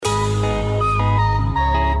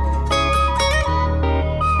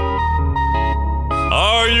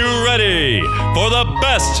ready for the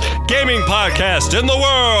best gaming podcast in the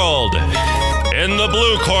world. In the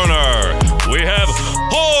blue corner, we have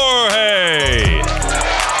Jorge.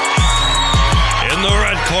 In the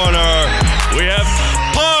red corner, we have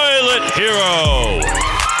Pilot Hero.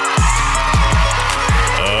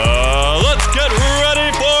 Let's get ready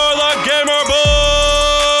for the Gamer Boys!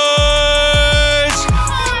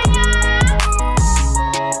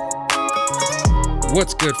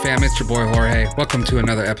 What's good, fam? It's your boy Jorge. Welcome to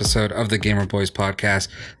another episode of the Gamer Boys Podcast.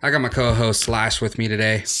 I got my co-host Slash with me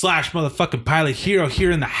today. Slash motherfucking Pilot Hero here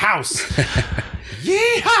in the house.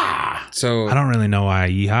 Yeehaw! So I don't really know why I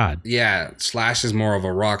yeehawed. Yeah, Slash is more of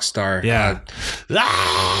a rock star. Yeah.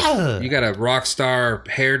 You got a rock star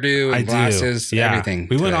hairdo and glasses, everything.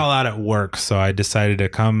 We went all out at work, so I decided to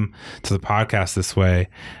come to the podcast this way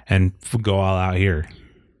and go all out here.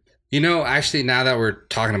 You know, actually, now that we're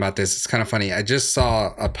talking about this, it's kind of funny. I just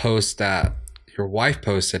saw a post that your wife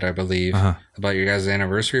posted, I believe, about your guys'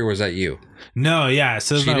 anniversary. Or was that you? No, yeah.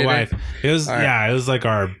 So it was my wife. It was, it was like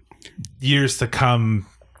our years to come.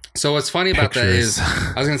 So what's funny about that is,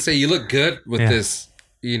 I was going to say, you look good with this.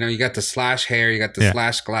 You know, you got the Slash hair, you got the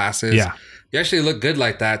Slash glasses. Yeah. You actually look good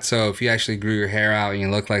like that. So if you actually grew your hair out and you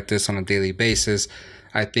look like this on a daily basis,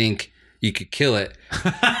 I think you could kill it.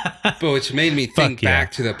 But which made me think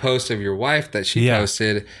back to the post of your wife that she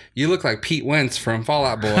posted. You look like Pete Wentz from Fall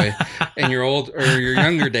Out Boy in your your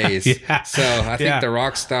younger days. So I think the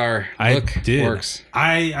rock star look works.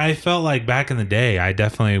 I felt like back in the day, I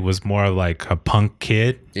definitely was more like a punk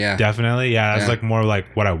kid. Yeah. Definitely. Yeah. I was like more like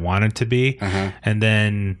what I wanted to be. And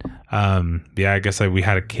then I guess like we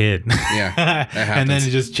had a kid. Yeah. And then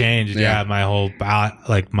it just changed. Yeah. My whole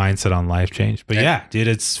like mindset on life changed. But yeah, dude,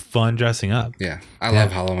 it's fun dressing up. Yeah. I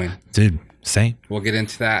love Halloween. Dude, same. We'll get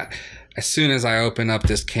into that as soon as I open up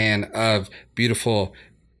this can of beautiful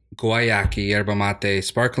Guayaki Yerba Mate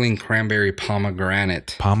sparkling cranberry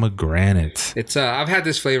pomegranate. It's I've had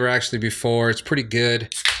this flavor actually before. It's pretty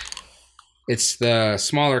good. It's the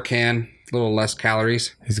smaller can, a little less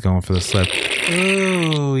calories. He's going for the slip.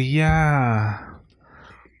 Oh, yeah.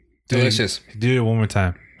 Delicious. Do it one more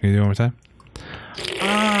time. Can you do it one more time?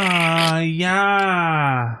 Ah,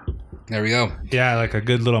 yeah. There we go. Yeah, like a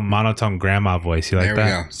good little monotone grandma voice. You like that? There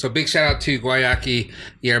we go. So big shout out to Guayaki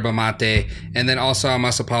Yerba Mate. And then also I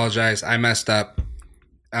must apologize. I messed up.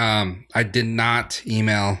 I did not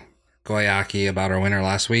email Guayaki about our winner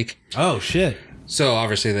last week. Oh, shit. So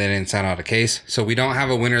obviously they didn't send out a case. So we don't have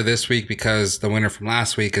a winner this week because the winner from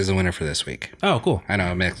last week is the winner for this week. Oh, cool. I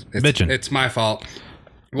know. It's my fault.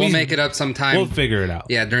 We'll make it up sometime. We'll figure it out.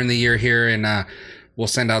 Yeah, during the year here. And we'll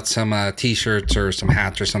send out some t-shirts or some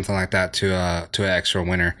hats or something like that to an extra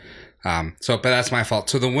winner. But that's my fault.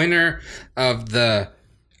 So the winner of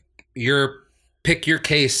pick your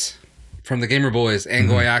case from the Gamer Boys and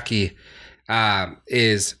Guayaki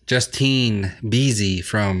is Justine Beasy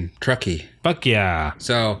from Truckee. Fuck yeah.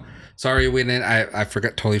 So sorry we didn't. I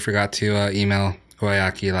totally forgot to email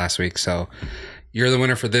Guayaki last week. So you're the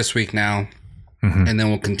winner for this week now, and then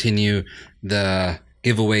we'll continue the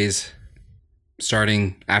giveaways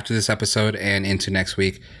starting after this episode and into next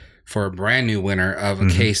week for a brand new winner of a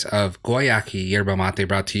case of Guayaki Yerba Mate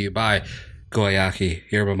brought to you by Guayaki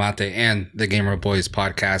Yerba Mate and the Gamer Boys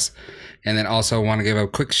Podcast. And then also want to give a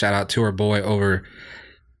quick shout out to our boy over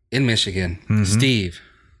in Michigan, Steve,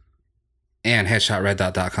 and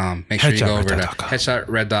headshotreddot.com. Make sure you go over to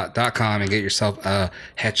headshotreddot.com and get yourself a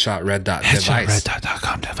Headshot Red Dot device.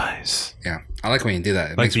 Headshotreddot.com device. Yeah. I like when you do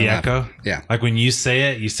that. It like the echo? Yeah. Like when you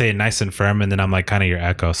say it nice and firm, and then I'm like kind of your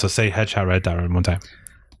echo. So say Headshot Red Dot one time.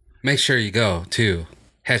 Make sure you go to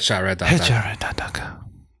headshotreddot.com.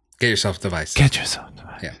 Headshotreddot.com. Get yourself a device. Get yourself a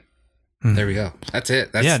device. Yeah. There we go. That's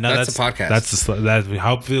it. That's the podcast.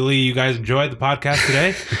 Hopefully you guys enjoyed the podcast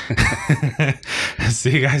today.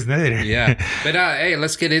 See you guys later. Yeah. But hey,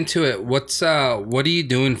 let's get into it. What are you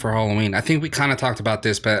doing for Halloween? I think we kind of talked about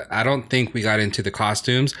this, but I don't think we got into the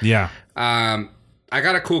costumes. Yeah. I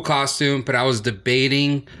got a cool costume, but I was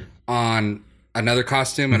debating on another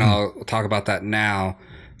costume, and I'll talk about that now.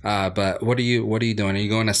 But what are you doing? Are you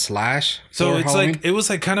going to Slash? So it's Halloween? It was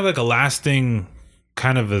like kind of like a lasting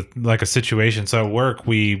kind of a situation. So at work,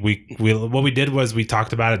 we what we did was we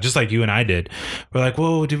talked about it just like you and I did. We're like,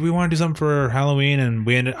 whoa, did we want to do something for Halloween?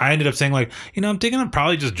 And I ended up saying like, I'm thinking of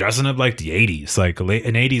probably just dressing up like the 80s, like an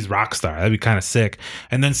 80s rock star. That'd be kind of sick.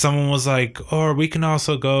 And then someone was like, or we can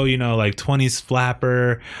also go, like 20s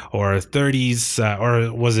flapper or 30s,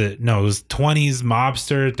 or was it? No, it was 20s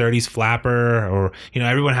mobster, 30s flapper, or,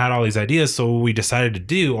 everyone had all these ideas. So what we decided to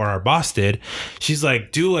do, or our boss did, she's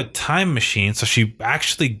like, do a time machine. So she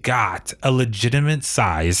actually got a legitimate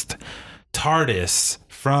sized TARDIS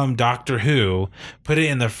from Doctor Who, put it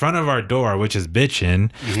in the front of our door, which is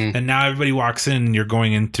bitchin', and now everybody walks in and you're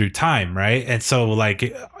going in through time, right? And so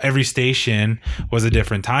like every station was a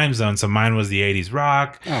different time zone. So mine was the 80s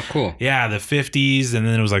rock. Oh, cool. Yeah, the 50s, and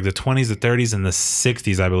then it was like the 20s, the 30s, and the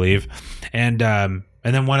 60s, I believe.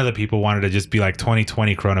 And then one of the people wanted to just be like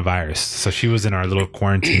 2020 coronavirus. So she was in our little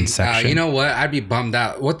quarantine section. You know what? I'd be bummed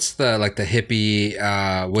out. What's the hippie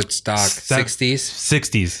Woodstock 60s?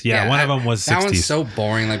 60s. Yeah, one of them was 60s. That one's so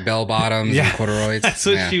boring, like bell bottoms and corduroys. That's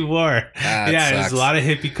what she wore. It was a lot of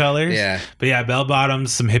hippie colors. Yeah. But yeah, bell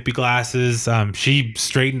bottoms, some hippie glasses. She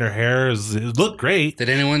straightened her hair. It looked great. Did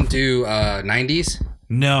anyone do 90s?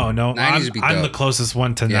 No. 90s would be I'm the dope. closest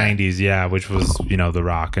one to 90s, which was, The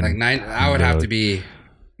Rock. And I would have to be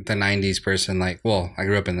the 90s person. Like, well, I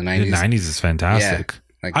grew up in the 90s. The 90s is fantastic. Yeah,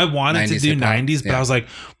 like I wanted to do hip-hop. 90s, but I was like,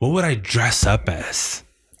 what would I dress up as?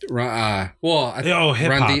 Hip hop.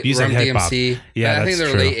 You said hip hop. DMC. Yeah, I think they're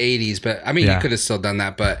true. late 80s, but I mean, you could have still done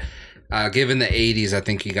that. But given the 80s, I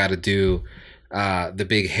think you got to do the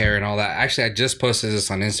big hair and all that. Actually, I just posted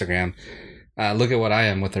this on Instagram. Look at what I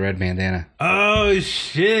am with the red bandana. Oh,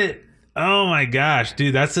 shit. Oh, my gosh.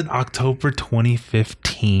 Dude, that's in October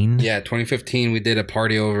 2015. Yeah, 2015, we did a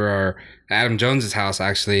party over our Adam Jones's house,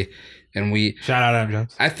 actually. And we... Shout out Adam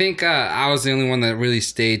Jones. I think I was the only one that really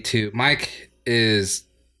stayed to... Mike is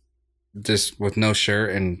just with no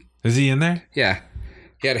shirt and... Is he in there? Yeah.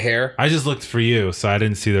 He had hair. I just looked for you, so I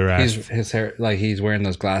didn't see the rest. His hair, like he's wearing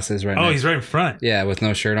those glasses right now. Oh, he's right in front. Yeah, with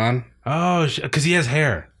no shirt on. Oh, because he has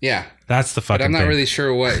hair. Yeah. That's the fucking But I'm not thing. really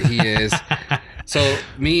sure what he is. So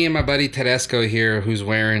me and my buddy Tedesco here, who's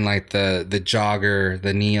wearing like the jogger,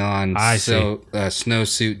 the neon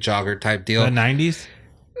snowsuit jogger type deal. The 90s?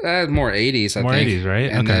 More 80s, I think. More 80s,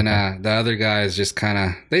 right? And then the other guys just kind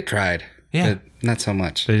of, they tried. Yeah. But not so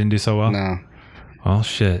much. They didn't do so well? No. Oh,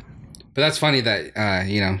 shit. But that's funny that,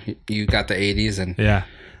 you got the 80s and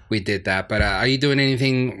we did that. But are you doing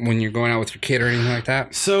anything when you're going out with your kid or anything like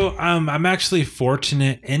that? So I'm actually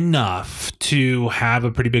fortunate enough to have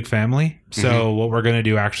a pretty big family. So what we're going to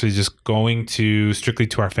do actually is just going strictly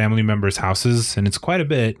to our family members' houses. And it's quite a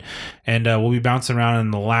bit. And we'll be bouncing around.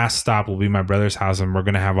 And the last stop will be my brother's house. And we're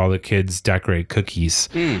going to have all the kids decorate cookies.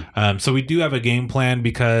 So we do have a game plan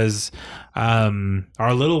because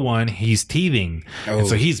our little one, he's teething. And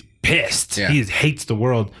so he's pissed. Yeah. He hates the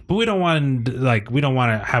world. But we don't want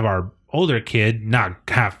to have our older kid not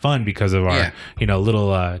have fun because of our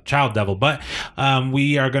little child devil. But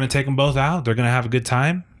we are going to take them both out. They're going to have a good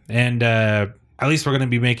time. And at least we're going to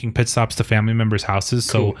be making pit stops to family members' houses.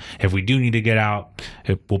 Cool. So if we do need to get out,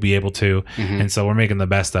 we'll be able to. And so we're making the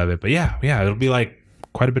best of it. But yeah, it'll be like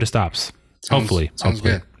quite a bit of stops. Hopefully.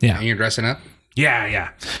 Good. Yeah. And you're dressing up? Yeah.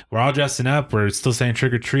 We're all dressing up. We're still saying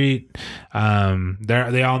trick or treat.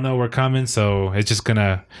 They all know we're coming. So it's just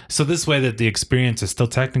so this way that the experience is still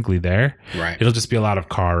technically there. Right. It'll just be a lot of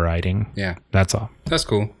car riding. Yeah. That's all. That's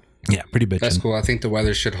cool. Yeah, pretty bitchin'. That's cool. I think the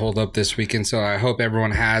weather should hold up this weekend. So I hope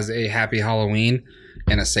everyone has a happy Halloween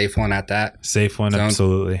and a safe one at that. Safe one,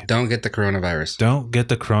 absolutely. Don't get the coronavirus. Don't get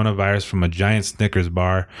the coronavirus from a giant Snickers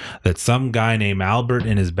bar that some guy named Albert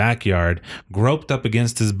in his backyard groped up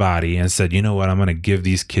against his body and said, you know what, I'm going to give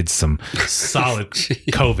these kids some solid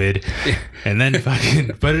COVID and then fucking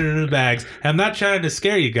put it in the bags. I'm not trying to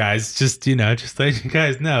scare you guys. Just let you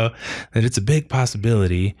guys know that it's a big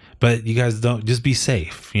possibility, but you guys just be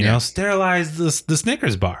safe, you know, sterilize the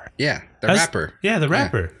Snickers bar. Yeah. The wrapper. Yeah, the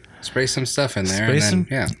wrapper. Spray some stuff in there.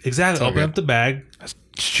 Exactly. Open up the bag,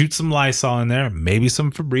 shoot some Lysol in there, maybe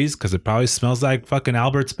some Febreze because it probably smells like fucking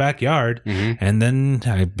Albert's backyard, and then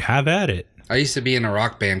have at it. I used to be in a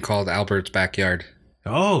rock band called Albert's Backyard.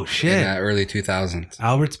 Oh shit! In the early 2000s.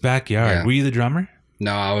 Albert's Backyard. Yeah. Were you the drummer?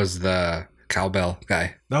 No, I was the cowbell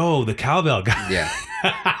guy. Oh, the cowbell guy. Yeah.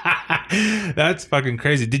 That's fucking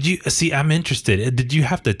crazy. Did you see? I'm interested. Did you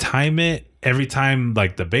have to time it every time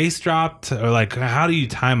like the bass dropped, or like how do you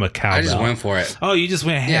time a cowbell? I just went for it. Oh, you just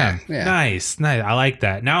went ham. Yeah. Nice. I like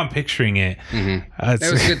that. Now I'm picturing it. It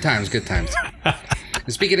was good times.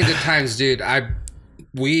 And speaking of good times, dude,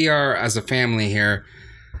 we are as a family here.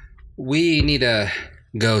 We need to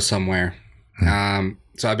go somewhere.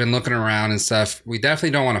 So I've been looking around and stuff. We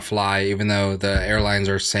definitely don't want to fly, even though the airlines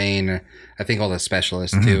are saying, I think all the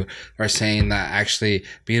specialists too, are saying that actually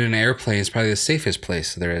being in an airplane is probably the safest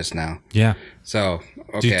place there is now. Yeah. So,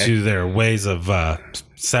 okay. Due to their ways of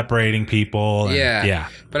separating people. Yeah.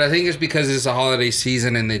 But I think it's because it's a holiday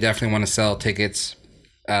season and they definitely want to sell tickets.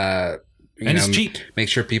 And it's cheap. Make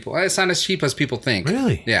sure it's not as cheap as people think.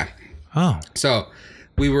 Really? Yeah. Oh. So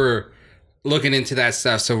we were looking into that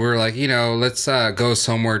stuff. So we were like, let's go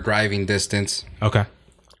somewhere driving distance. Okay. It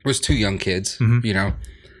was 2 young kids,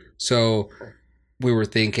 So we were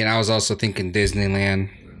thinking, I was also thinking Disneyland,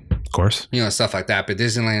 Of course. stuff like that. But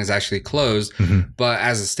Disneyland is actually closed. But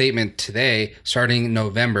as a statement today, starting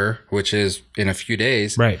November, which is in a few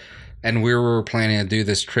days. Right. And we were planning to do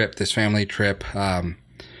this family trip,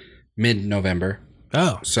 mid-November.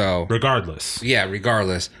 Oh. So regardless. Yeah,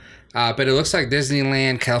 regardless. But it looks like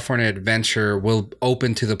Disneyland California Adventure will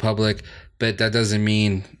open to the public, but that doesn't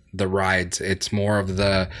mean the rides. It's more of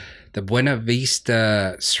the Buena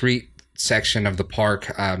Vista Street section of the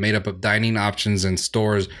park, made up of dining options and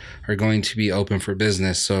stores, are going to be open for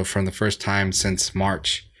business. So from the first time since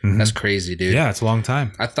March. That's crazy, dude. Yeah, it's a long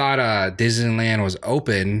time. I thought Disneyland was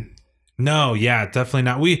open. No, yeah, definitely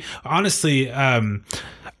not. We honestly,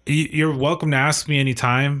 you're welcome to ask me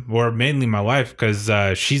anytime, or mainly my wife, because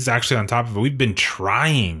she's actually on top of it. We've been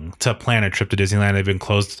trying to plan a trip to Disneyland. They've been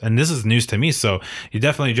closed, and this is news to me. So you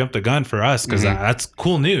definitely jumped the gun for us, because that's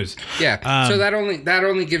cool news. Yeah. So that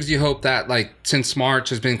only gives you hope that, like, since March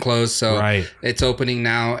has been closed, so it's opening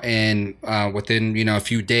now, and within a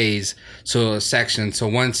few days, so a section. So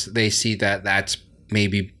once they see that that's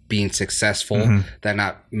maybe being successful, that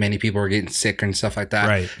not many people are getting sick and stuff like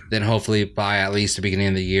that, then hopefully by at least the beginning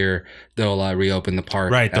of the year they'll reopen the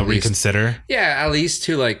park. They'll reconsider. Yeah, at least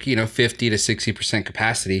to 50 to 60%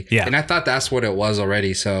 capacity. Yeah, and I thought that's what it was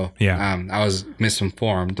already. So I was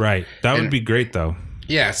misinformed. That would be great though.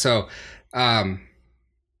 Yeah, so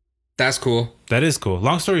that's cool. That is cool.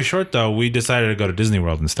 Long story short, though, we decided to go to Disney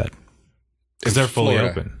World instead because they're fully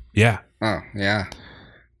open. Yeah. Oh yeah.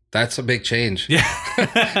 That's a big change. Yeah.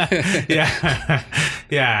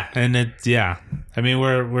 Yeah. And I mean,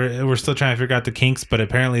 we're still trying to figure out the kinks, but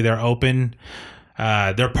apparently they're open.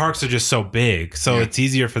 Their parks are just so big, so it's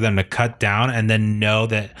easier for them to cut down and then know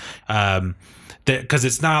that because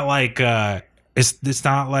it's not like it's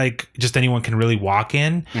not like just anyone can really walk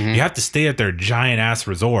in. You have to stay at their giant ass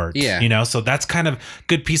resort. So that's kind of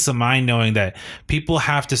good peace of mind knowing that people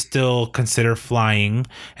have to still consider flying,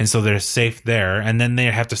 and so they're safe there, and then they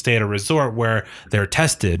have to stay at a resort where they're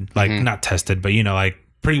tested, like not tested, but like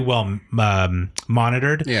pretty well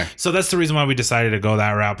monitored. So that's the reason why we decided to go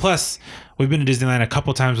that route. Plus, we've been to Disneyland a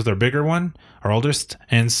couple times with our bigger one, our oldest,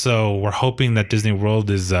 and so we're hoping that Disney World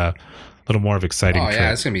is little more of exciting trip.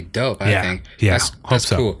 It's gonna be dope. I think that's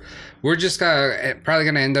so. Cool. We're just probably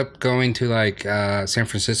gonna end up going to San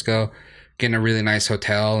Francisco, getting a really nice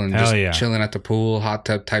hotel and just chilling at the pool, hot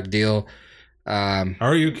tub type deal.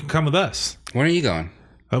 Or you can come with us. When are you going?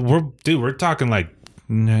 We're talking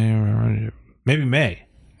maybe May.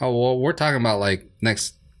 Oh well, we're talking about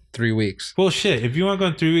next 3 weeks. Well, shit. If you want to go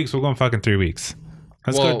in 3 weeks, we'll go in fucking 3 weeks.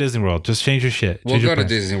 Let's go to Disney World. Just change your shit. We'll go to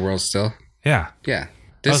Disney World still. Yeah.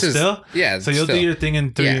 This is still? Yeah. So you'll do your thing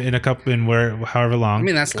in however long. I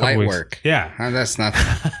mean, that's light work. Yeah. That's nothing.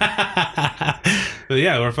 But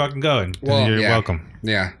yeah, we're fucking going. Well, you're welcome.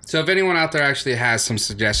 Yeah. So if anyone out there actually has some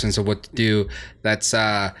suggestions of what to do that's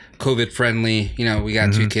COVID friendly, we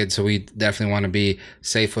got 2 kids, so we definitely want to be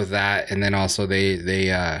safe with that. And then also they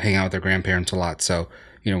hang out with their grandparents a lot. So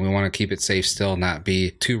we want to keep it safe still, not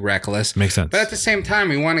be too reckless. Makes sense. But at the same time,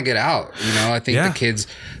 we want to get out. I think the kids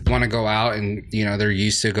want to go out and, they're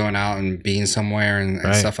used to going out and being somewhere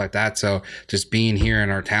and stuff like that. So just being here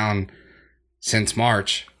in our town since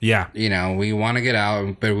March, we want to get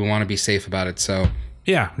out, but we want to be safe about it. So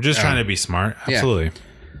we're just trying to be smart. Absolutely.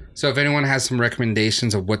 So if anyone has some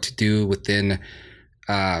recommendations of what to do within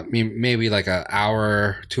maybe like a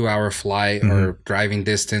 2-hour flight or driving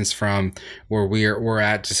distance from where we're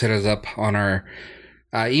at, just hit us up on our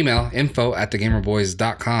email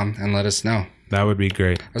info@thegamerboys.com and let us know. That would be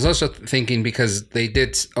great. I was also thinking, because they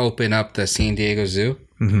did open up the San Diego Zoo,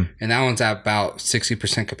 and that one's at about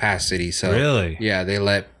 60% capacity. So really, they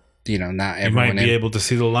let not everyone. You might be able to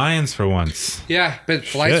see the lions for once. Yeah, but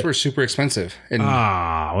flights were super expensive. And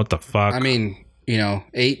what the fuck? I mean,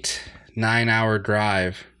 8-9 hour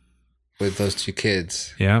drive with those 2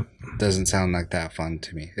 kids. Doesn't sound like that fun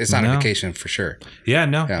to me. It's not a vacation for sure.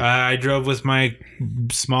 I drove with my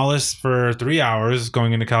smallest for 3 hours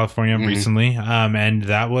going into California recently, and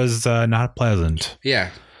that was not pleasant.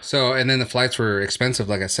 So, and then the flights were expensive,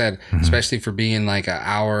 like I said, especially for being like an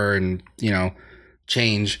hour and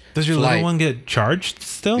change. Does your little one get charged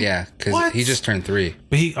still? Yeah, because he just turned 3.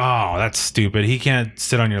 But that's stupid. He can't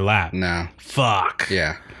sit on your lap. No. Fuck.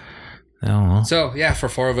 Yeah. Oh. So for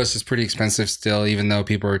 4 of us, it's pretty expensive still, even though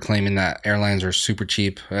people are claiming that airlines are super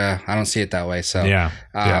cheap. I don't see it that way. So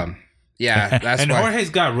Yeah, that's and why.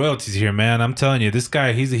 Jorge's got royalties here, man. I'm telling you, this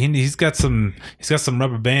guy, he's got some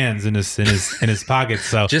rubber bands in his pockets.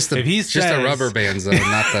 So just if he just says, the rubber bands though,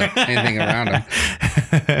 not anything around him.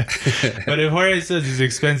 But if Jorge says he's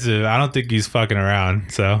expensive, I don't think he's fucking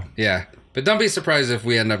around. So yeah, but don't be surprised if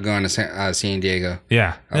we end up going to San Diego.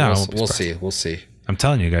 Yeah, we'll see. We'll see. I'm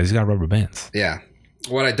telling you guys, he's got rubber bands. Yeah,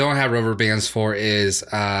 what I don't have rubber bands for is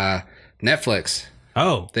Netflix.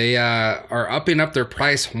 Oh, they are upping up their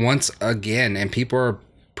price once again, and people are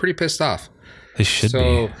pretty pissed off. They should be.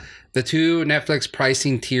 So the two Netflix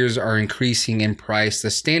pricing tiers are increasing in price. The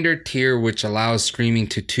standard tier, which allows streaming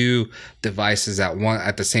to two devices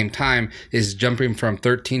at the same time, is jumping from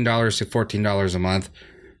 $13 to $14 a month.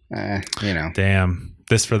 Damn.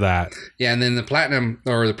 This for that. Yeah, and then the platinum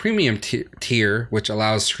or the premium tier, which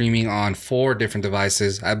allows streaming on 4 different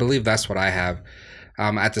devices. I believe that's what I have.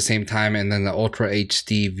 At the same time, and then the Ultra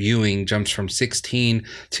HD viewing jumps from $16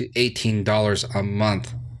 to $18 a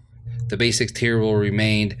month. The basic tier will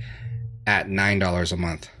remain at $9 a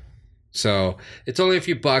month. So it's only a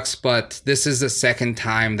few bucks, but this is the second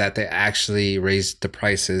time that they actually raised the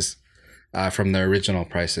prices from the original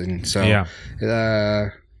pricing. So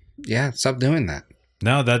stop doing that.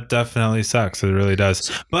 No, that definitely sucks. It really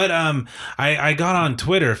does. But I got on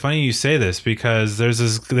Twitter. Funny you say this, because there's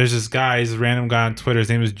this guy, he's a random guy on Twitter. His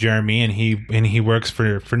name is Jeremy, and he works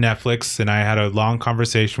for Netflix. And I had a long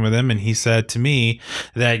conversation with him, and he said to me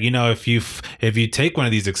that, if you take one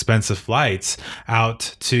of these expensive flights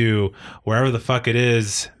out to wherever the fuck it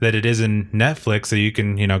is in Netflix, so you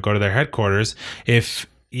can go to their headquarters, if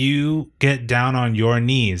you get down on your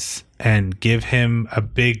knees and give him a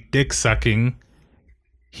big dick sucking,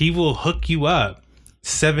 he will hook you up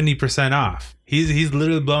 70% off. He's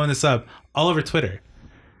literally blowing this up all over Twitter.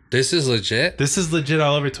 This is legit? This is legit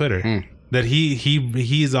all over Twitter. That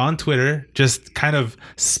he's on Twitter just kind of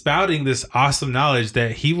spouting this awesome knowledge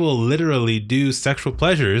that he will literally do sexual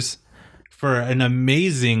pleasures for an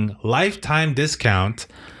amazing lifetime discount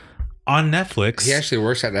on Netflix. He actually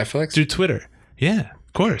works at Netflix? Through Twitter. Yeah,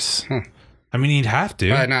 of course. I mean, he'd have to.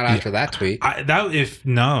 Probably not after that tweet.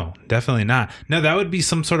 No, definitely not. No, that would be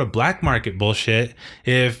some sort of black market bullshit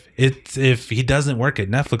if he doesn't work at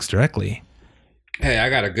Netflix directly. Hey, I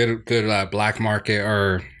got a good black market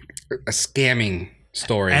or a scamming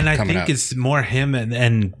story. And I think it's more him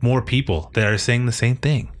and more people that are saying the same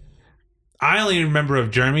thing. I only remember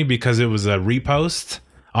of Jeremy because it was a repost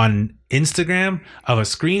on Instagram of a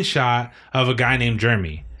screenshot of a guy named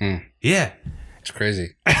Jeremy. Yeah. It's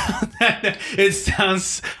crazy. It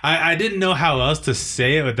sounds. I didn't know how else to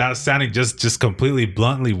say it without sounding just completely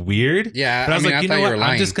bluntly weird. Yeah, but I was like, you know what?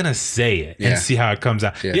 I'm just gonna say it and see how it comes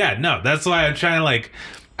out. Yeah, no, that's why I'm trying to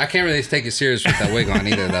I can't really take it serious with that wig on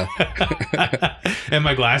either, though. And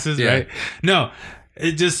my glasses, right? No.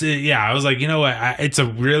 It just, I was like, you know what? It's a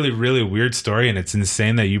really, really weird story, and it's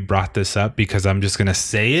insane that you brought this up because I'm just gonna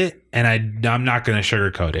say it, and I'm not gonna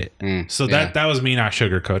sugarcoat it. So that was me not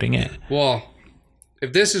sugarcoating it. Well,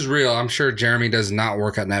 if this is real, I'm sure Jeremy does not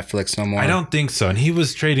work at Netflix no more. I don't think so. And he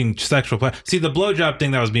was trading sexual See, the blowjob thing,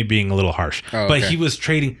 that was me being a little harsh. Oh, okay. But he was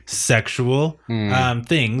trading sexual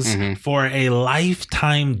things for a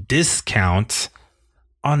lifetime discount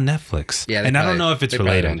on Netflix. Yeah, and I don't know if it's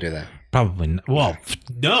related. Don't do that. Probably not. Well,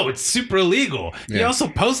 no, it's super illegal. Yeah. He also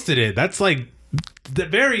posted it. That's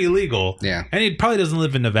very illegal. Yeah. And he probably doesn't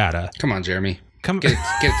live in Nevada. Come on, Jeremy. Get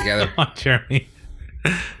it together. Come on, Jeremy.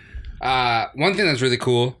 One thing that's really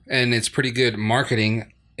cool, and it's pretty good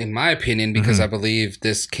marketing, in my opinion, because I believe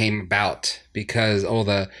this came about because all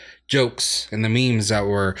the jokes and the memes that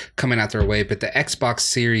were coming out their way, but the Xbox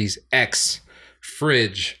Series X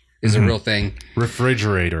fridge is a real thing.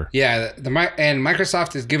 Refrigerator. Yeah, and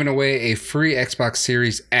Microsoft is giving away a free Xbox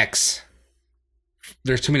Series X.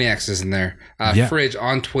 There's too many X's in there. Fridge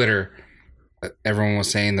on Twitter. Everyone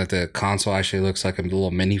was saying that the console actually looks like a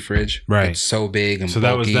little mini fridge. Right. It's so big and so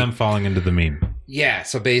bulky. That was them falling into the meme. Yeah.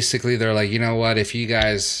 So basically they're like, you know what? If you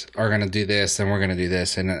guys are going to do this, then we're going to do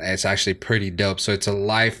this. And it's actually pretty dope. So it's a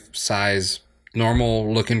life-size,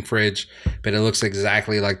 normal-looking fridge, but it looks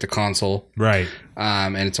exactly like the console. Right.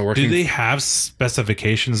 And it's a working... Do they have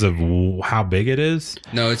specifications of how big it is?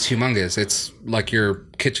 No, it's humongous. It's like your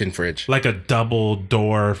kitchen fridge. Like a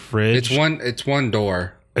double-door fridge? It's one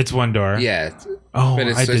door. It's one door. Yeah. Oh, but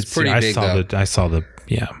it's pretty big, though. I saw the.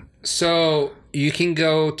 So you can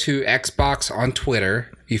go to Xbox on Twitter.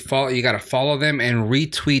 You got to follow them and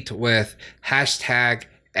retweet with hashtag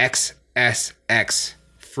XSX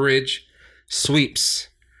fridge sweeps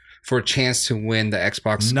for a chance to win the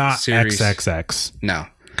Xbox Not Series. Not XXX. No.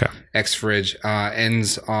 Okay. X fridge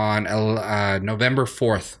ends on November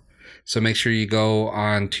 4th. So make sure you go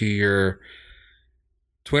on to your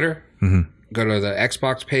Twitter, go to the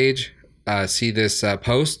Xbox page, see this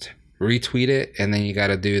post, retweet it, and then you got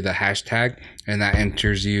to do the hashtag, and that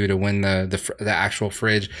enters you to win the actual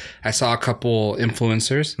fridge. I saw a couple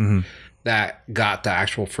influencers that got the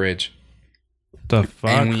actual fridge. The fuck?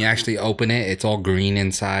 And when you actually open it, it's all green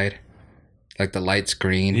inside. Like the light's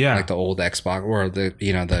green, like the old Xbox, or the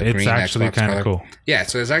green Xbox. It's actually kind of cool. Yeah,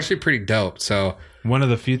 so it's actually pretty dope. So one of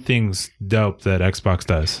the few things dope that Xbox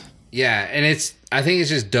does. Yeah, and I think it's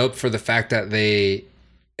just dope for the fact that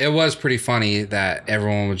it was pretty funny that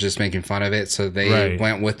everyone was just making fun of it. So they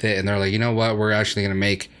went with it, and they're like, you know what, we're actually going to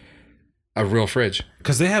make a real fridge.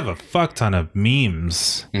 Because they have a fuck ton of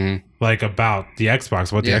memes like about the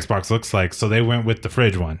Xbox, what the Xbox looks like. So they went with the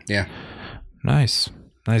fridge one. Yeah. Nice.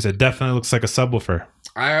 It definitely looks like a subwoofer.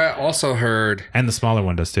 I also heard, and the smaller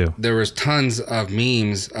one does too, there was tons of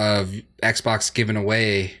memes of Xbox giving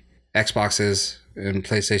away Xboxes and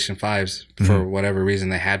PlayStation 5s for whatever reason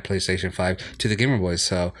they had PlayStation 5 to the Gamer Boys.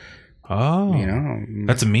 So,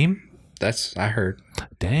 that's a meme? I heard.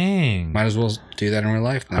 Dang. Might as well do that in real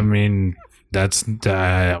life then. I mean, that's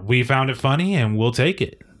we found it funny and we'll take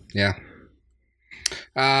it. Yeah.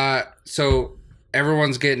 So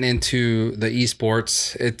everyone's getting into the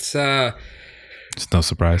esports. It's no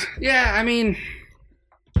surprise. Yeah, I mean,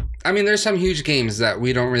 there's some huge games that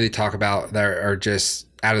we don't really talk about that are just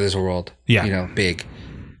out of this world. Yeah, big.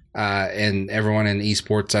 And everyone in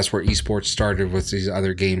esports, that's where esports started, with these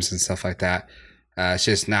other games and stuff like that. It's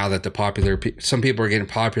just now that some people are getting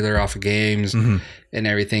popular off of games and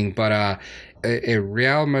everything. But a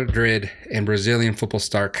Real Madrid and Brazilian football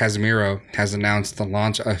star Casemiro has announced the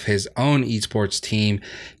launch of his own esports team,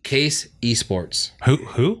 Case Esports.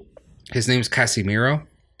 Who? His name's Casemiro.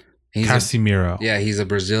 Casemiro. He's a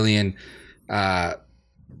Brazilian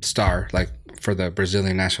star, like for the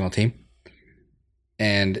Brazilian national team.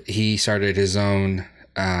 And he started his own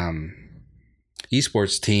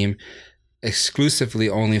esports team exclusively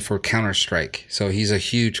only for Counter-Strike. So he's a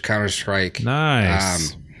huge Counter-Strike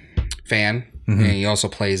fan. And he also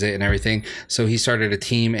plays it and everything. So he started a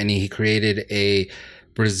team, and he created a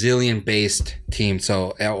Brazilian-based team.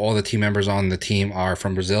 So all the team members on the team are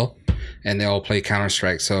from Brazil, and they all play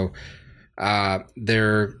Counter-Strike. So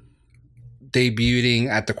they're debuting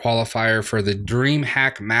at the qualifier for the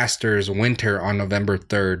DreamHack Masters Winter on November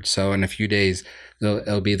 3rd. So in a few days,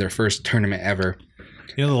 it'll be their first tournament ever.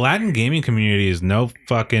 The Latin gaming community is no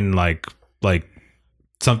fucking like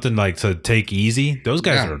something like to take easy. Those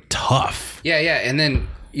guys are tough. Yeah. And then,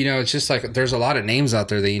 it's just like there's a lot of names out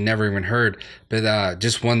there that you never even heard. But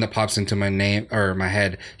just one that pops into my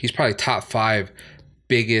head. He's probably top 5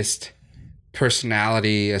 biggest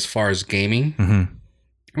personality as far as gaming,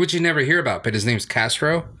 which you never hear about. But his name's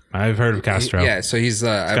Castro. I've heard of Castro. So he's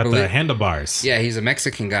I got the handlebars. Yeah, he's a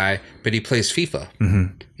Mexican guy, but he plays FIFA,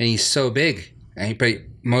 and he's so big. But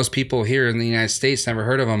most people here in the United States never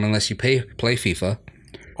heard of him unless you play FIFA.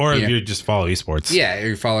 Or if you just follow esports. Yeah, or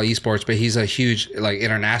you follow esports, but he's a huge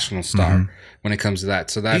international star when it comes to that.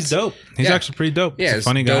 So he's dope. He's actually pretty dope. Yeah, he's a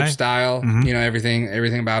funny dope guy. Style.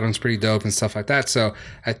 Everything about him's pretty dope and stuff like that. So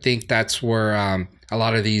I think that's where a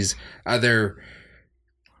lot of these other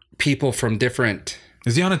people from different.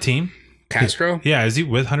 Is he on a team? Castro? Yeah, is he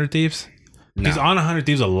with 100 Thieves? No. He's on 100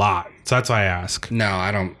 Thieves a lot, so that's why I ask. No,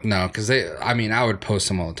 I don't know, because I would post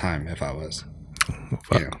them all the time if I was.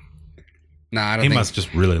 Fuck. No, I don't. He must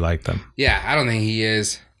just really like them. Yeah, I don't think he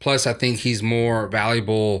is. Plus, I think he's more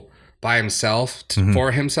valuable by himself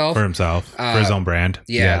for himself, for his own brand.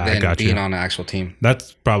 Than being on an actual team.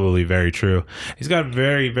 That's probably very true. He's got a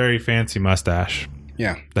very, very fancy mustache.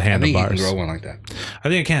 Yeah, the handlebars. I think you can grow one like that. I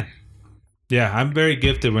think I can. Yeah, I'm very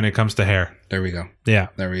gifted when it comes to hair. There we go. Yeah,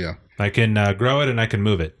 there we go. I can grow it and I can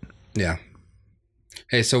move it. Yeah.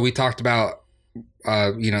 Hey, so we talked about,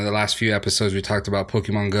 the last few episodes we talked about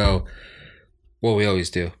Pokemon Go. Well, we always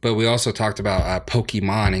do, but we also talked about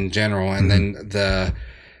Pokemon in general, and then the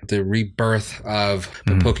rebirth of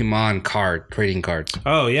the Pokemon trading cards.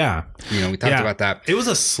 Oh yeah, we talked about that. It was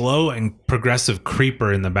a slow and progressive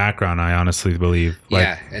creeper in the background, I honestly believe.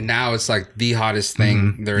 And now it's like the hottest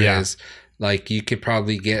thing there is. Like you could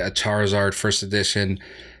probably get a Charizard first edition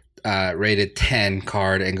rated 10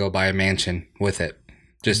 card and go buy a mansion with it.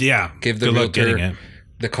 Just give the realtor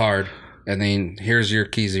the card, and then here's your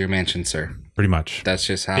keys to your mansion, sir. Pretty much. That's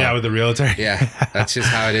just how. Yeah, with the realtor. Yeah, that's just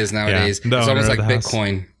how it is nowadays. It's almost like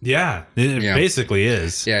Bitcoin. Yeah, it basically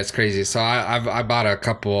is. Yeah, it's crazy. So I bought a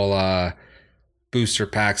couple booster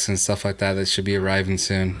packs and stuff like that should be arriving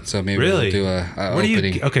soon. So maybe Really? we'll do a What do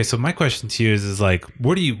opening. you? Okay, so my question to you is like,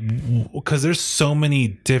 what do you? Because there's so many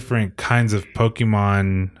different kinds of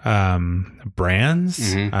Pokemon brands.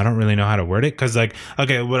 Mm-hmm. I don't really know how to word it. Because like,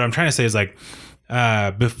 okay, what I'm trying to say is like,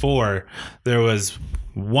 before there was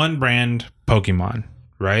one brand Pokemon,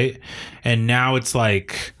 right? And now it's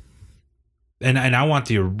like, and I want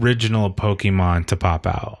the original Pokemon to pop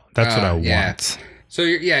out. That's what I want. So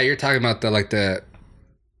you're talking about the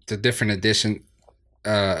different edition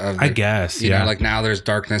of I guess, you know, like now there's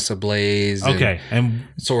Darkness Ablaze. Okay, and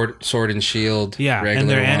Sword and Shield. yeah, and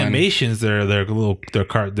their animations, their actual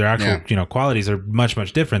you know qualities are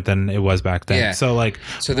much different than it was back then. Yeah. So like,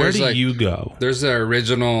 where do you go? There's the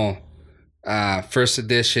original first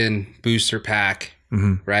edition booster pack,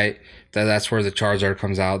 right? That's where the Charizard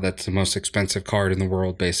comes out. That's the most expensive card in the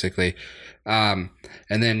world, basically. And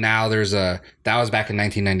then now there's that was back in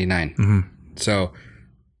 1999. So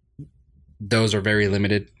those are very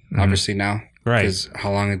limited, obviously now, right? Because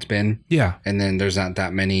how long it's been. Yeah. And then there's not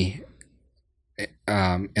that many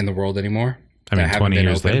in the world anymore. I mean, 20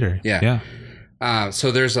 years later. Yeah.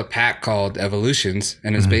 So there's a pack called Evolutions,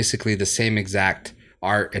 and it's basically the same exact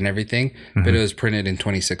art and everything, but it was printed in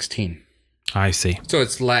 2016. I see. So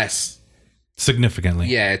it's less significantly.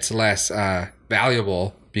 Yeah, it's less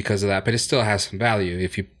valuable because of that, but it still has some value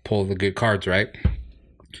if you pull the good cards, right?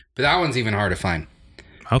 But that one's even hard to find.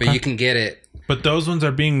 Okay. But you can get it. But those ones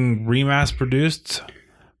are being remass produced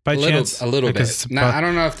by chance? A little like bit. Now, I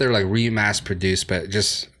don't know if they're like remass produced, but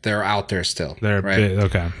just they're out there still. They're right?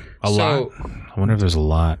 Okay. A lot. I wonder if there's a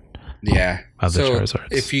lot. Yeah. Of the so Charizards.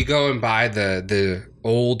 if you go and buy the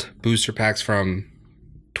old booster packs from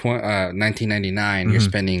 1999, you're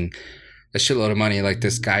spending a shitload of money like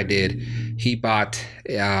this guy did. He bought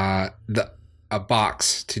a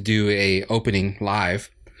box to do a opening live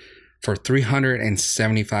for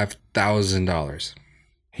 $375,000.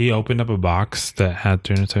 He opened up a box that had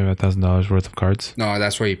 $375,000 worth of cards? No,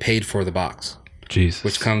 that's where he paid for the box. Jesus.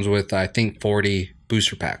 Which comes with, I think, 40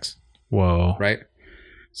 booster packs. Whoa. Right?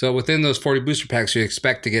 So within those 40 booster packs, you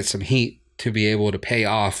expect to get some heat to be able to pay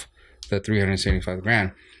off the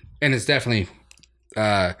 $375,000. And it's definitely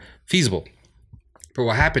feasible. But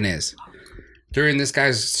what happened is, during this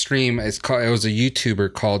guy's stream, it was a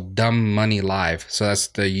YouTuber called Dumb Money Live. So that's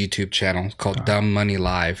the YouTube channel called Dumb Money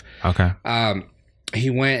Live. Okay. He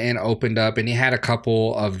went and opened up, and he had a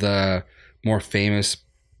couple of the more famous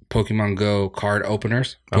Pokemon Go card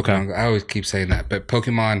openers. I always keep saying that, but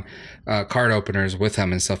Pokemon card openers with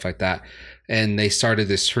him and stuff like that. And they started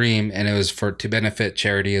this stream, and it was to benefit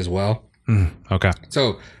charity as well. Okay.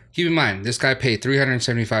 So keep in mind, this guy paid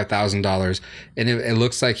 $375,000, and it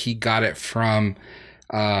looks like he got it from,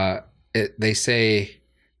 they say,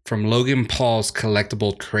 from Logan Paul's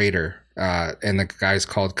collectible trader, and the guy's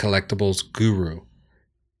called Collectibles Guru.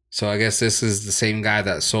 So I guess this is the same guy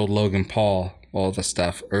that sold Logan Paul all the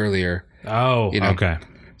stuff earlier. Oh, okay.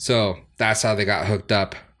 So that's how they got hooked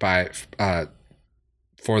up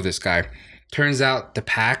for this guy. Turns out the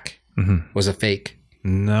pack was a fake.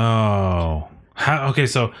 No.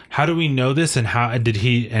 So how do we know this, and how did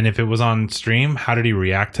he? And if it was on stream, how did he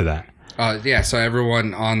react to that? Yeah. So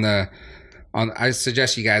everyone I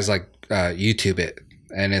suggest you guys YouTube it,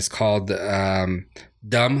 and it's called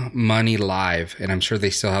Dumb Money Live, and I'm sure they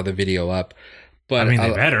still have the video up. But I mean, they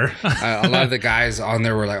better. A lot of the guys on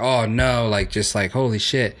there were like, "Oh no!" Holy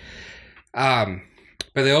shit. But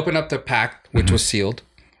they opened up the pack, which was sealed,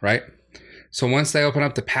 right? So once they open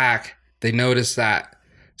up the pack, they noticed that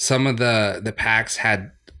some of the packs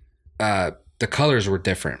had the colors were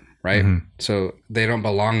different, right? So they don't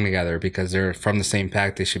belong together because they're from the same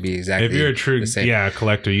pack. They should be exactly if you're a true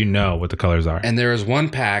collector, you know what the colors are. And there was one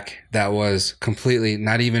pack that was completely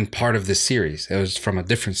not even part of this series. It was from a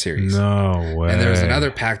different series. No way. And there was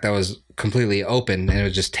another pack that was completely open, and it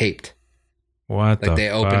was just taped. What they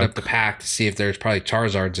opened up the pack to see if there's probably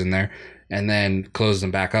Charizards in there, and then closed them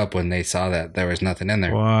back up when they saw that there was nothing in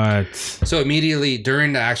there. What? So immediately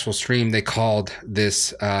during the actual stream, they called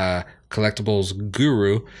this collectibles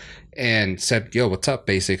guru and said, "Yo, what's up?"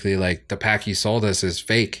 Basically, like, the pack you sold us is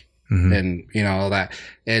fake, and all that.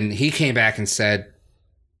 And he came back and said,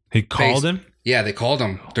 he called him. Yeah, they called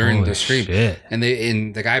him during the stream, shit. and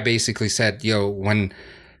the guy basically said, "Yo, when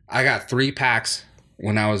I got 3 packs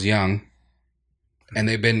when I was young, and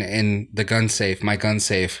they've been in my gun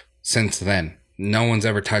safe since then. No one's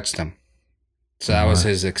ever touched them." So that was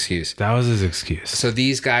his excuse. So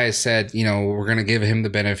these guys said, we're going to give him the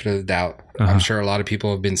benefit of the doubt. I'm sure a lot of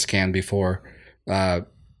people have been scammed before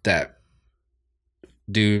that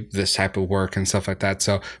do this type of work and stuff like that.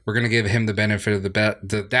 So we're going to give him the benefit of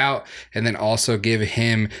the doubt, and then also give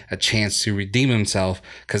him a chance to redeem himself,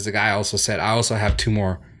 because the guy also said, I also have 2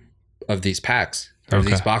 more of these packs, of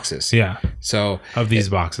these boxes. Yeah. So of these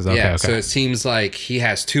boxes. Okay. Yeah. Okay. So it seems like he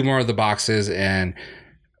has 2 more of the boxes, and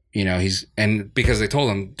because they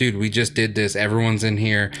told him, dude, we just did this. Everyone's in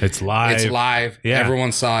here. It's live. Yeah.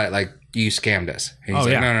 Everyone saw it. Like, you scammed us. And he's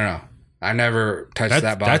no. I never touched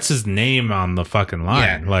that box. That's his name on the fucking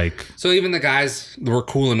line. Yeah. So even the guys were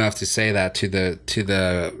cool enough to say that to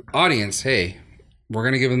the audience. Hey, we're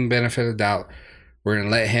gonna give him the benefit of the doubt. We're gonna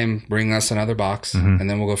let him bring us another box, and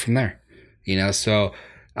then we'll go from there. So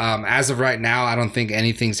as of right now, I don't think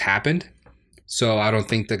anything's happened. So I don't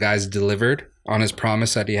think the guy's delivered on his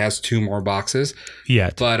promise that he has 2 more boxes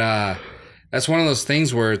yet. But that's one of those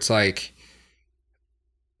things where it's like,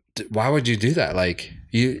 why would you do that? Like,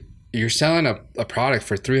 you're selling a product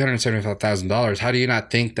for $375,000. How do you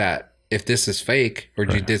not think that if this is fake, or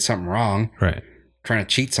you did something wrong, trying to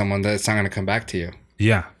cheat someone, that it's not going to come back to you?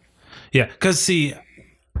 Yeah. Because see,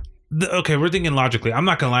 okay, we're thinking logically. I'm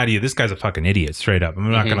not going to lie to you. This guy's a fucking idiot, straight up.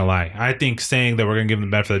 I'm not going to lie. I think saying that we're going to give him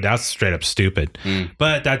the benefit of the doubt is straight up stupid.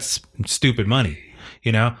 But that's stupid money.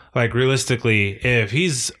 Like, realistically, if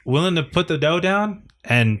he's willing to put the dough down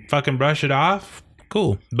and fucking brush it off,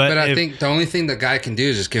 cool. But I think the only thing the guy can do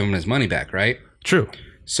is just give him his money back, right? True.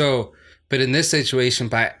 So, but in this situation,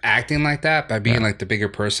 by acting like that, by being like the bigger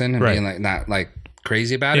person and being like not like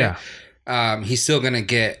crazy about it, he's still going to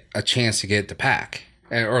get a chance to get the pack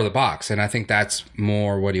or the box. And I think that's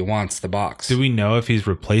more what he wants, the box. Do we know if he's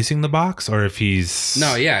replacing the box or if he's...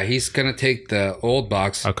 No, yeah. He's going to take the old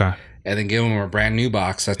box. Okay. And then give him a brand new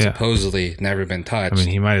box that's supposedly never been touched. I mean,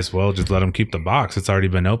 he might as well just let him keep the box. It's already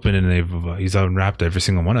been opened, and he's unwrapped every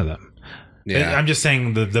single one of them. Yeah. I'm just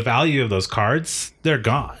saying the value of those cards, they're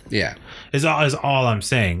gone. Yeah. Is all I'm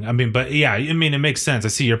saying. I mean, but yeah, I mean, it makes sense. I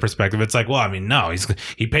see your perspective. It's like, well, I mean, no,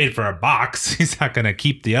 he paid for a box. He's not going to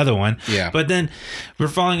keep the other one. Yeah. But then we're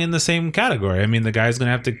falling in the same category. I mean, the guy's going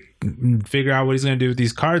to have to figure out what he's going to do with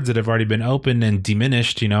these cards that have already been opened and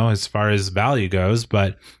diminished, as far as value goes.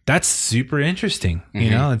 But that's super interesting.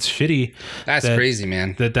 It's shitty. That's crazy,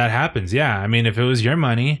 man. That happens. Yeah. I mean, if it was your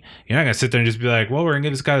money, you're not going to sit there and just be like, well, we're going to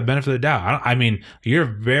give this guy the benefit of the doubt. I mean, you're a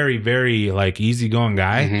very, very like easygoing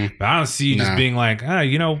guy, but I don't see you just being like,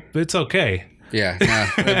 it's okay. Yeah,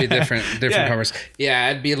 no, it'd be different conversation. Yeah,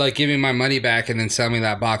 I'd be like, give me my money back and then sell me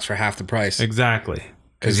that box for half the price. Exactly.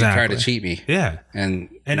 Because you tried to cheat me. Yeah. And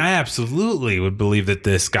I absolutely would believe that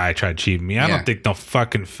this guy tried to cheat me. I don't think no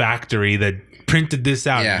fucking factory that printed this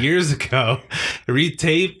out years ago,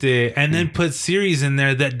 retaped it, and then put series in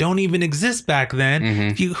there that don't even exist back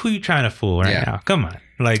then. Who you trying to fool now? Come on.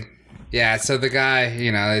 Like... Yeah, so the guy,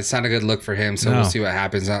 it's not a good look for him. So we'll see what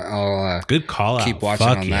happens. I'll good call out. Keep watching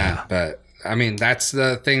on that. But I mean, that's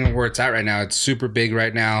the thing where it's at right now. It's super big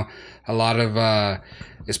right now. A lot of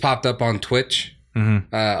it's popped up on Twitch.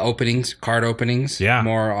 Card openings. Yeah,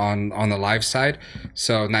 more on the live side.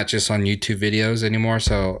 So not just on YouTube videos anymore.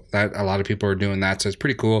 So that a lot of people are doing that. So it's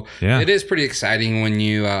pretty cool. Yeah, it is pretty exciting when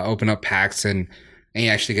you open up packs and you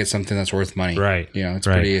actually get something that's worth money. Right. It's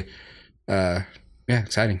pretty. Yeah,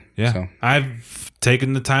 exciting. Yeah, so. I've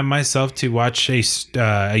taken the time myself to watch a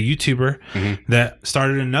YouTuber that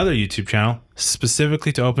started another YouTube channel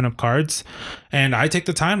specifically to open up cards, and I take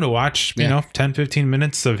the time to watch 10-15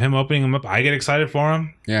 minutes of him opening them up. I get excited for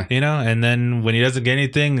him, and then when he doesn't get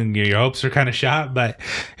anything, and your hopes are kind of shot, but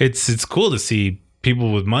it's cool to see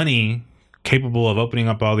people with money capable of opening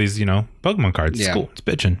up all these Pokemon cards. It's cool. It's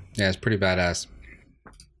bitching. Yeah, it's pretty badass.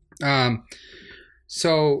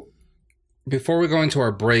 So before we go into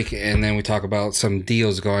our break and then we talk about some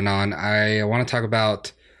deals going on, I want to talk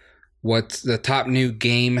about what the top new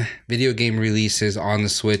video game releases on the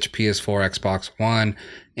Switch, PS4, Xbox One,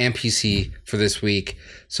 and PC for this week.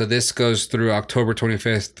 So this goes through October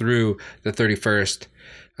 25th through the 31st.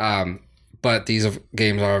 But these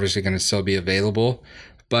games are obviously going to still be available.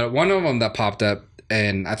 But one of them that popped up,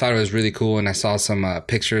 and I thought it was really cool, and I saw some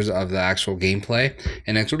pictures of the actual gameplay,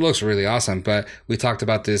 and it looks really awesome. But we talked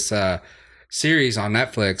about this series on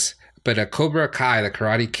Netflix, but Cobra Kai, the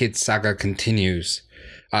Karate Kid Saga Continues,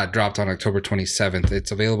 dropped on October 27th.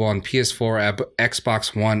 It's available on PS4,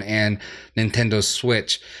 Xbox One, and Nintendo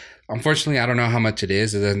Switch. Unfortunately, I don't know how much it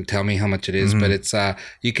is. It doesn't tell me how much it is, but it's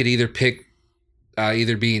you could either pick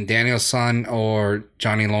either being Daniel's son or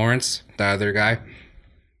Johnny Lawrence, the other guy.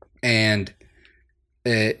 And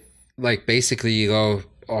it, like, basically you go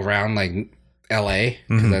around like LA,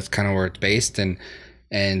 because that's kind of where it's based, and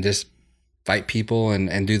just fight people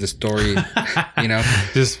and do the story,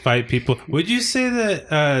 just fight people. Would you say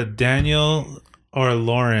that Daniel or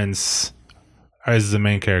Lawrence is the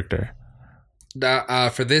main character?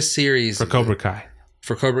 For this series, For Cobra Kai.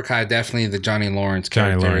 For Cobra Kai, definitely the Johnny Lawrence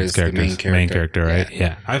character is the main character. Right?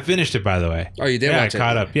 Yeah. I finished it, by the way. Oh, you did watch it? I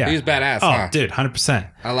caught up. Yeah. He was badass, Oh, dude, 100%.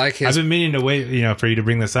 I like his... I've been meaning to wait, for you to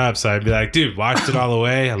bring this up. So I'd be like, dude, watched it all the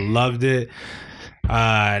way. I loved it.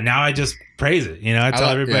 Now I just praise it. I tell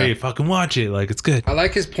everybody, fucking watch it. Like, it's good. I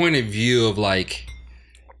like his point of view of, like,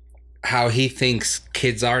 how he thinks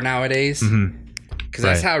kids are nowadays. Because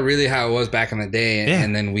that's how it was back in the day.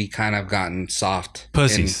 And then we kind of gotten soft.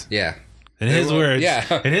 Pussies. In his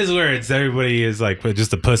words, everybody is like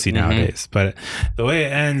just a pussy nowadays. But the way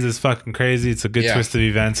it ends is fucking crazy. It's a good twist of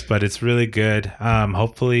events, but it's really good.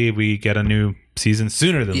 Hopefully we get a new season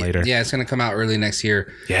sooner than later. Yeah, it's gonna come out early next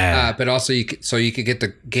year. Yeah. But also you could get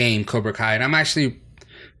the game Cobra Kai, and I'm actually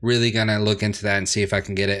really gonna look into that and see if I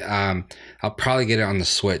can get it. I'll probably get it on the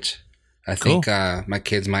Switch. I think my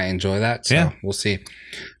kids might enjoy that. So we'll see.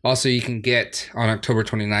 Also, you can get on October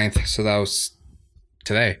 29th. So that was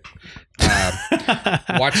today.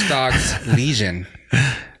 Watch Dogs Legion,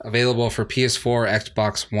 available for PS4,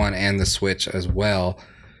 Xbox One, and the Switch as well.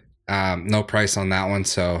 No price on that one,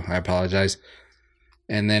 so I apologize.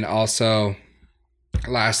 And then also,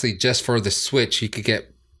 lastly, just for the Switch, you could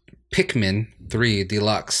get Pikmin 3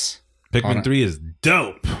 Deluxe. Pikmin 3 is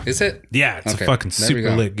dope. Is it? Yeah, it's a fucking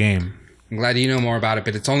super lit game. I'm glad you know more about it,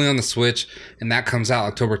 but it's only on the Switch, and that comes out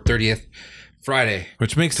October 30th. Friday,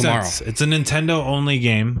 which makes sense. It's a Nintendo only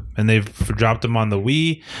game, and they've dropped them on the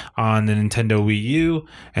Wii, on the Nintendo Wii U,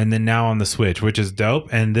 and then now on the Switch, which is dope.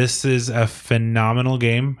 And this is a phenomenal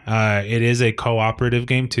game. It is a cooperative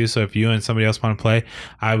game too, so if you and somebody else want to play,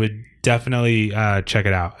 I would definitely check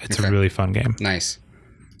it out. It's a really fun game. Nice.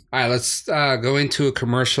 All right, let's go into a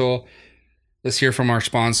commercial. Let's hear from our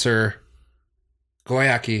sponsor,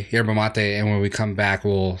 Guayaki Yerba Mate, and when we come back,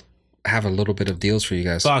 we'll have a little bit of deals for you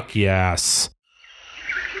guys. Fuck yes.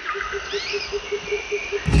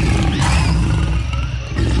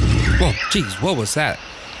 Whoa, geez, what was that?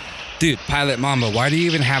 Dude, Pilot Mamba, why do you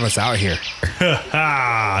even have us out here?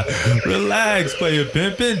 Relax, player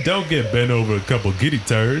pimpin'. Don't get bent over a couple giddy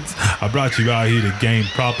turds. I brought you out here to gain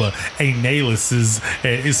proper analysis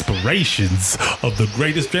and inspirations of the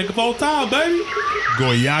greatest drink of all time, baby.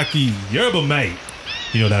 Guayaki Yerba Mate.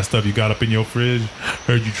 You know that stuff you got up in your fridge?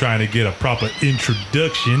 Heard you trying to get a proper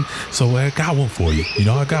introduction, so I got one for you.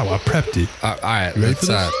 I got one. I prepped it. All right, let's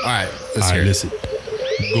hear it. Listen.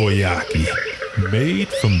 Guayaki, made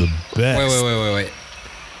from the best. Wait.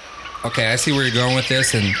 Okay, I see where you're going with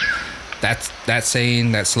this, and that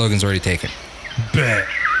slogan's already taken. Bet.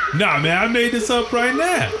 Nah, man, I made this up right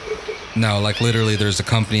now. No, like literally, there's a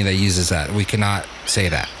company that uses that. We cannot say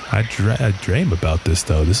that. I dream about this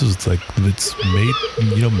though. This is like it's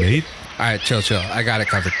made. All right, chill. I got it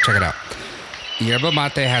covered. Check it out. Yerba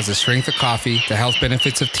Mate has the strength of coffee, the health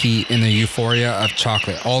benefits of tea, and the euphoria of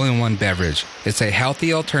chocolate, all in one beverage. It's a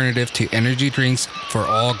healthy alternative to energy drinks for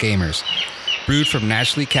all gamers. Brewed from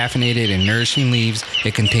naturally caffeinated and nourishing leaves,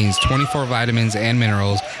 it contains 24 vitamins and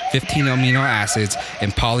minerals, 15 amino acids,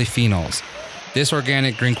 and polyphenols. This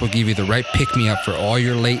organic drink will give you the right pick-me-up for all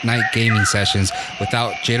your late-night gaming sessions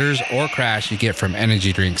without jitters or crash you get from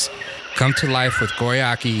energy drinks. Come to life with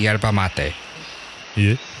Guayaki Yerba Mate.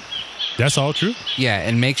 Yeah, that's all true. Yeah,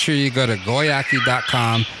 and make sure you go to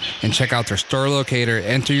guayaki.com and check out their store locator,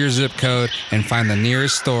 enter your zip code, and find the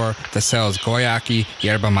nearest store that sells Guayaki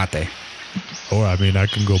Yerba Mate. Or, I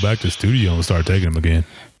can go back to the studio and start taking them again.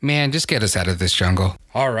 Man, just get us out of this jungle.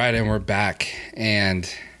 All right, and we're back, and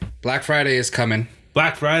Black Friday is coming.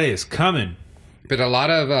 Black Friday is coming. But a lot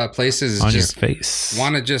of places on just your face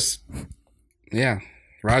want to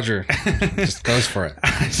Roger just goes for it.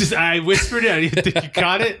 I whispered it. I didn't think you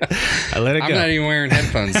caught it. I let it go. I'm not even wearing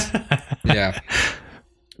headphones. Yeah.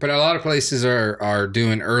 But a lot of places are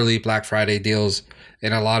doing early Black Friday deals,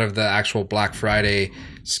 and a lot of the actual Black Friday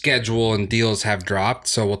schedule and deals have dropped.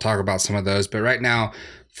 So we'll talk about some of those. But right now,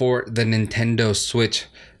 for the Nintendo Switch,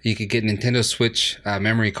 you could get Nintendo Switch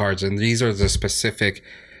memory cards, and these are the specific.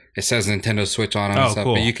 It says Nintendo Switch on them and stuff,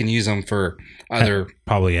 cool. But you can use them for other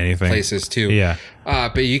probably anything places too. Yeah.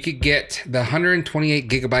 But you could get the 128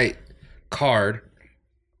 gigabyte card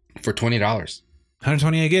for $20.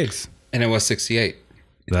 128 gigs, and it was 68.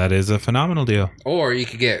 That is a phenomenal deal. Or you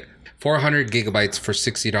could get 400 gigabytes for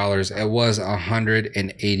 $60. It was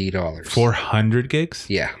 $180. 400 gigs?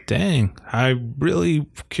 Yeah. Dang. I'm really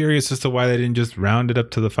curious as to why they didn't just round it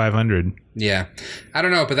up to the 500. Yeah. I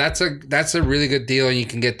don't know, but that's a really good deal, and you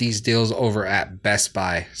can get these deals over at Best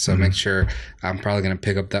Buy. So make sure. I'm probably going to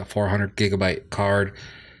pick up that 400 gigabyte card.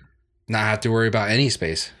 Not have to worry about any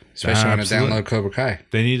space. especially when I download Cobra Kai.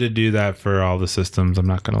 They need to do that for all the systems. I'm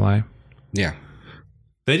not gonna lie. Yeah,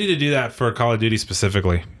 they need to do that for Call of Duty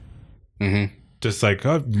specifically. Mm-hmm. Just like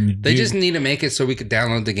they just need to make it so we could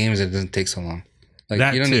download the games and it doesn't take so long. Like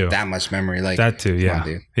that you don't too. need that much memory. Like that too. Yeah,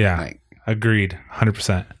 dude. Yeah. Like, agreed.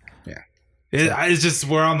 100%. Yeah. It's just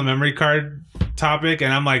we're on the memory card topic,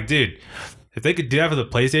 and I'm like, dude, if they could do that for the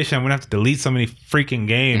PlayStation, I'm gonna have to delete so many freaking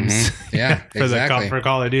games. Mm-hmm. Yeah, for exactly. for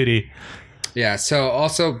Call of Duty. Yeah. So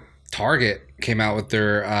also Target came out with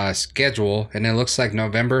their schedule, and it looks like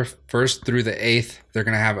November 1st through the 8th they're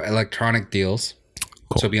gonna have electronic deals.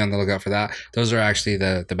 Cool. So be on the lookout for that. Those are actually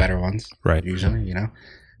the better ones, right? Usually, you know.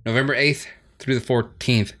 November 8th through the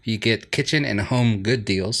 14th, you get kitchen and home good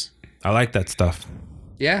deals. I like that stuff.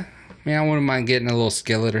 Yeah. I mean, I wouldn't mind getting a little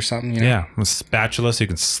skillet or something, you know? Yeah, a spatula so you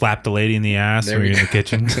can slap the lady in the ass when you're in the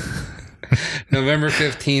kitchen. November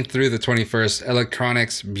 15th through the 21st,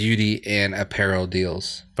 electronics, beauty, and apparel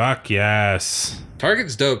deals. Fuck yes.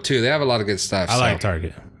 Target's dope, too. They have a lot of good stuff. I like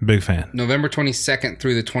Target. Big fan. November 22nd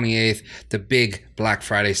through the 28th, the big Black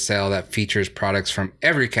Friday sale that features products from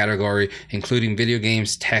every category, including video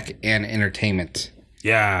games, tech, and entertainment.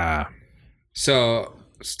 Yeah. So,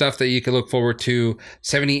 stuff that you can look forward to,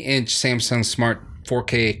 70-inch Samsung Smart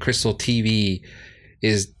 4K Crystal TV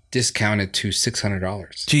is discounted to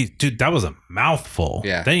 $600. Geez, dude, that was a mouthful.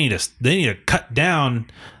 Yeah. They need to cut down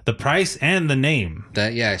the price and the name.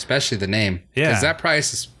 Especially the name. Yeah. Because that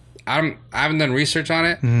price is... I haven't done research on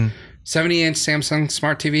it. 70-inch Samsung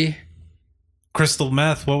Smart TV. Crystal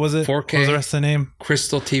Meth, what was it? 4K. What was the rest of the name?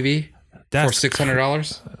 Crystal TV for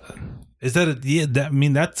 $600. Is that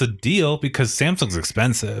that's a deal because Samsung's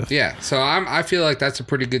expensive. Yeah, so I feel like that's a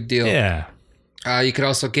pretty good deal. Yeah. You could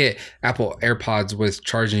also get Apple AirPods with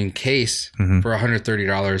charging case for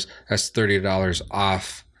 $130. That's $30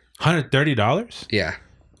 off. $130? Yeah.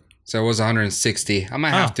 So it was $160. I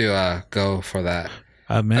might have to go for that.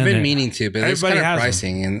 Man, I've been meaning to, but it's kind of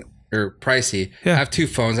pricey. Yeah. I have two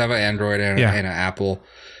phones. I have an Android and an Apple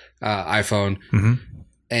iPhone.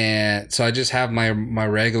 And so I just have my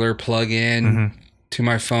regular plug-in to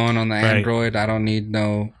my phone on the Android. I don't need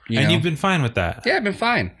no... You've been fine with that? Yeah, I've been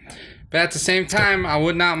fine. But at the same time, I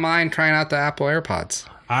would not mind trying out the Apple AirPods.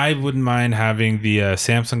 I wouldn't mind having the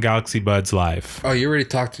Samsung Galaxy Buds Live. Oh, you already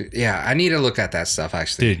talked to... Yeah, I need to look at that stuff,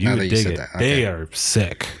 actually. Dude, you would dig it. Okay. They are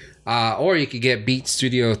sick. Or you could get Beats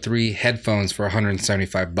Studio 3 headphones for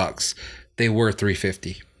 $175. They were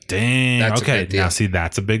 $350. Dang. That's okay. Now, see,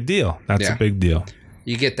 that's a big deal. That's a big deal.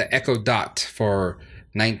 You get the Echo Dot for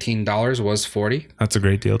 $19, was $40. That's a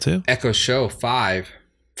great deal, too. Echo Show 5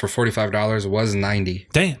 for $45 was $90.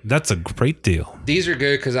 Dang, that's a great deal. These are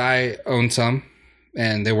good because I own some,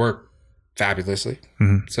 and they work fabulously.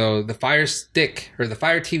 So the Fire Stick, or the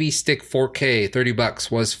Fire TV Stick 4K, $30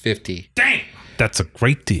 was $50. Dang! That's a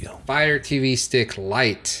great deal. Fire TV Stick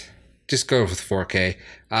Lite, just go with 4K.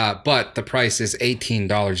 But the price is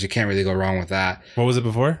 $18. You can't really go wrong with that. What was it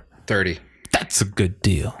before? $30. That's a good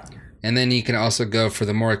deal. And then you can also go for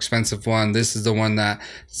the more expensive one. This is the one that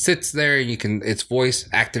sits there. It's voice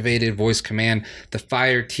activated, voice command. The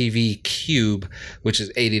Fire TV Cube, which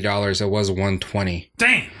is $80. It was $120.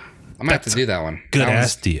 Dang. I'm gonna have to do that one. Good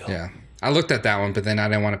ass deal. Yeah. I looked at that one, but then I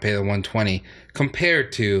didn't want to pay the $120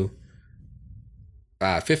 compared to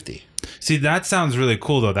 $50. See, that sounds really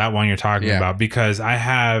cool though, that one you're talking about, because I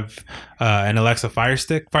have an Alexa Fire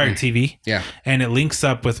Stick, Fire TV. Yeah. And it links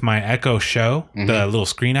up with my Echo Show, the little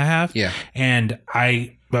screen I have. Yeah. And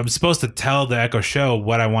I'm supposed to tell the Echo Show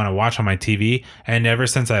what I want to watch on my TV. And ever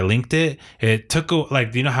since I linked it, it took,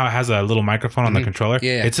 like, you know how it has a little microphone on the controller?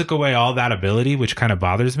 Yeah. It took away all that ability, which kind of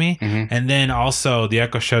bothers me. And then also the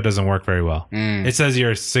Echo Show doesn't work very well. It says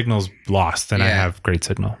your signal's lost, and I have great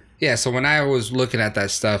signal. Yeah, so when I was looking at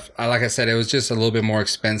that stuff, like I said, it was just a little bit more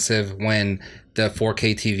expensive when the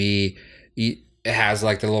 4K TV, it has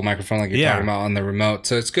like the little microphone like you're talking about on the remote.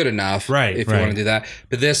 So it's good enough if you want to do that.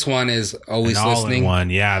 But this one is always listening.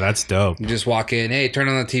 All-in-one. Yeah, that's dope. You just walk in, hey, turn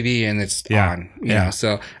on the TV, and it's on. You know?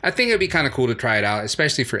 So I think it'd be kind of cool to try it out,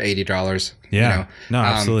 especially for $80. Yeah, you know? No,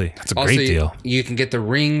 absolutely. That's a great deal. You can get the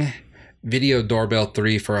Ring Video Doorbell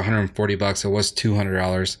 3 for $140. It was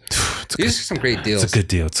 $200. These are some great deals. It's a good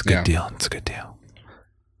deal. It's a good deal. It's a good deal.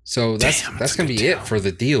 So that's going to be it for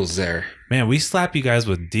the deals there. Man, we slap you guys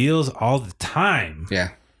with deals all the time. Yeah.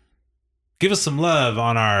 Give us some love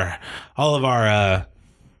on all of our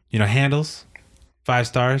handles. 5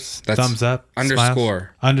 stars. That's thumbs up.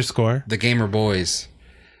 _. The Gamer Boys.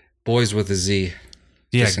 Boys with a Z.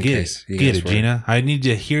 Yeah, get it, Gina. I need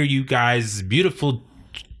to hear you guys' beautiful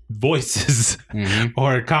voices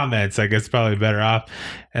or comments, I guess probably better off.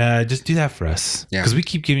 Just do that for us. Yeah. Because we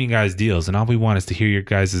keep giving you guys deals, and all we want is to hear your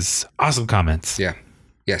guys' awesome comments. Yeah.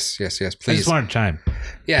 Yes. Please. I just want to chime.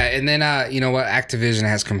 Yeah, and then you know what? Activision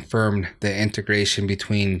has confirmed the integration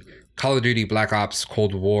between Call of Duty Black Ops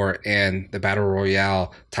Cold War and the Battle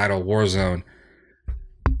Royale title Warzone.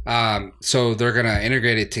 So they're gonna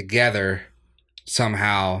integrate it together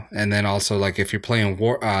somehow, and then also like if you're playing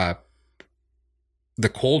the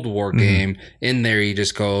Cold War game in there, you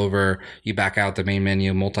just go over, you back out the main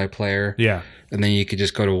menu, multiplayer, and then you could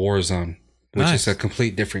just go to Warzone, which is a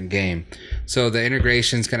complete different game. So the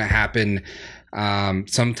integration is gonna happen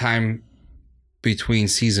sometime between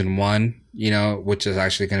season 1, you know, which is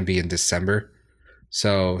actually going to be in December.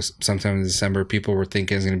 So sometime in December, people were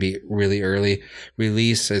thinking it's going to be really early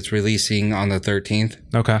release. It's releasing on the 13th.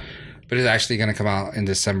 Okay. But it's actually going to come out in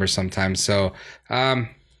December sometime. So,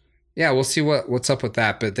 yeah, we'll see what's up with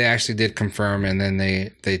that. But they actually did confirm, and then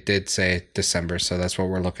they did say December. So that's what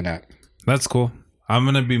we're looking at. That's cool. I'm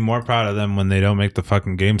going to be more proud of them when they don't make the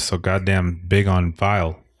fucking game so goddamn big on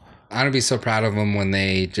file. I'm going to be so proud of them when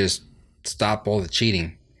they just stop all the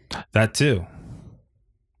cheating. That too.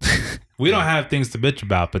 We don't have things to bitch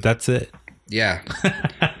about, but that's it. Yeah.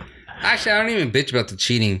 Actually, I don't even bitch about the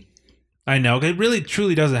cheating. I know. It really,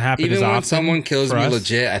 truly doesn't happen even as when often. Someone kills me us.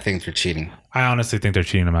 legit, I think they're cheating. I honestly think they're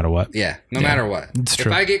cheating no matter what. Yeah, no matter what. It's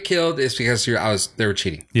true. If I get killed, it's because they were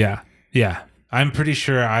cheating. Yeah. I'm pretty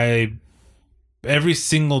sure every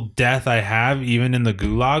single death I have, even in the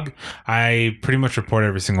gulag, I pretty much report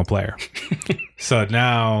every single player. So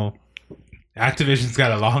now Activision's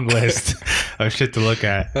got a long list of shit to look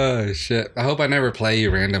at. Oh shit! I hope I never play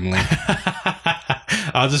you randomly.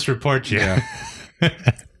 I'll just report you. Yeah.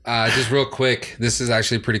 Just real quick, this is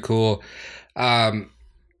actually pretty cool. The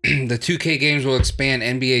 2K games will expand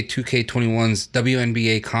NBA 2K21's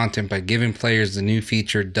WNBA content by giving players the new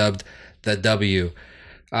feature dubbed the W.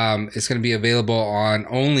 It's going to be available on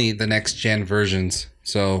only the next gen versions,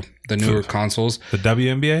 so the newer consoles. The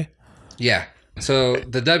WNBA? Yeah. So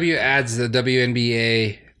the W adds the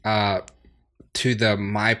WNBA to the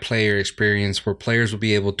My Player experience, where players will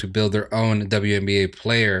be able to build their own WNBA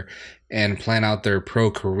player and plan out their pro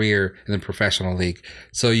career in the professional league.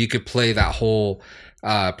 So you could play that whole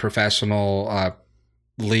professional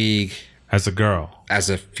league as a girl, as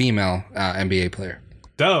a female NBA player.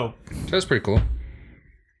 Dope. So that's pretty cool.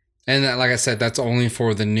 And that, like I said, that's only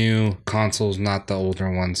for the new consoles, not the older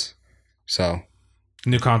ones. So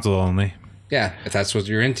new console only. Yeah, if that's what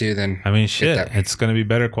you're into, then I mean, shit, it's going to be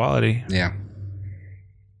better quality. Yeah.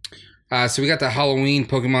 So we got the Halloween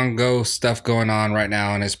Pokemon Go stuff going on right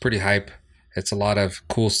now, and it's pretty hype. It's a lot of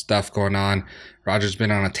cool stuff going on. Roger's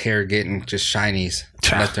been on a tear getting just shinies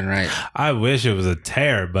left and right. I wish it was a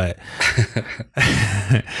tear, but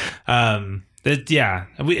yeah.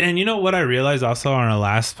 And you know what I realized also on our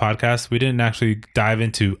last podcast? We didn't actually dive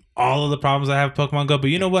into all of the problems I have with Pokemon Go, but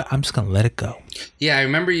you know what? I'm just going to let it go. Yeah, I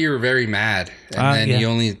remember you were very mad, and then you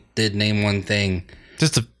only did name one thing.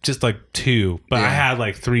 Just like 2, but I had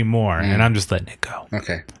like 3 more, and I'm just letting it go.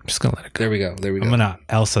 Okay. I'm just going to let it go. There we go. I'm going to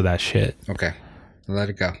Elsa that shit. Okay. Let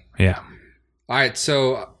it go. Yeah. All right,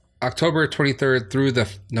 so October 23rd through the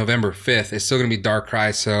November 5th, it's still going to be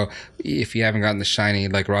Darkrai, so if you haven't gotten the shiny,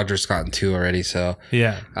 like Roger's gotten 2 already, so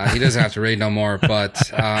yeah, he doesn't have to raid no more, but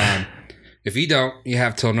if you don't, you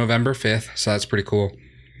have till November 5th, so that's pretty cool.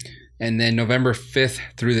 And then November 5th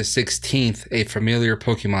through the 16th, a familiar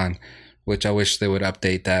Pokemon, which I wish they would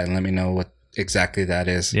update that and let me know what exactly that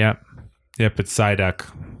is. Yep, it's Psyduck.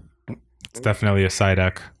 It's definitely a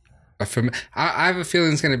Psyduck. I have a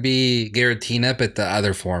feeling it's going to be Giratina, but the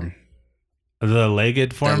other form. The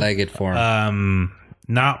legged form? The legged form.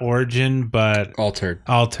 Not Origin, but... Altered.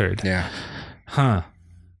 Yeah. Huh.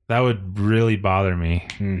 That would really bother me.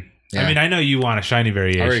 Yeah. I mean, I know you want a shiny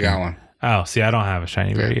variation. I already got one. Oh, see, I don't have a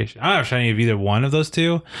shiny variation. I don't have a shiny of either one of those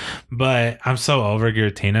 2, but I'm so over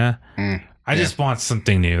Giratina. I just want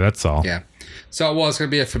something new, that's all. Yeah. So, well, it's going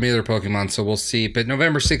to be a familiar Pokemon, so we'll see. But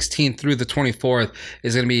November 16th through the 24th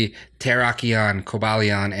is going to be Terrakion,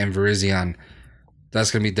 Cobalion, and Virizion.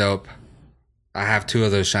 That's going to be dope. I have 2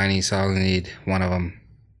 of those shinies, so I only need one of them,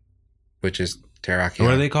 which is Terrakion.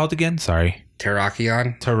 What are they called again? Sorry.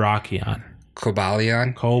 Terrakion.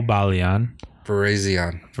 Cobalion.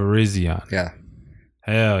 Virizion. Yeah.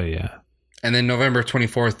 Hell yeah. And then November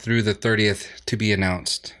 24th through the 30th to be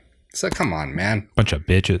announced. So come on, man. Bunch of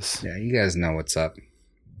bitches. Yeah, you guys know what's up.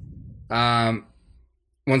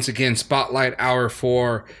 Once again, Spotlight Hour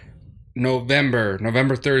for November.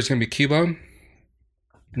 November 3rd is going to be Cubone.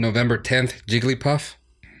 November 10th, Jigglypuff.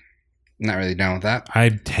 Not really down with that.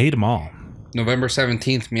 I hate them all. November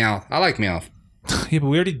 17th, Meowth. I like Meowth. Yeah, but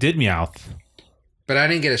we already did Meowth. But I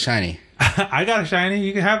didn't get a shiny. I got a shiny.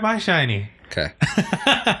 You can have my shiny. Okay.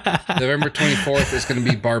 November 24th is going to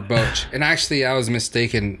be Barboach. And actually, I was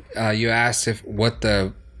mistaken. You asked what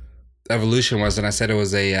the evolution was, and I said it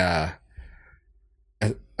was like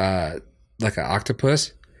an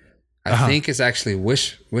octopus. I think it's actually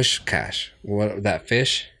Wishcash. What that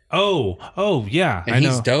fish? Oh, yeah. And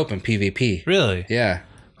he's dope in PvP. Really? Yeah.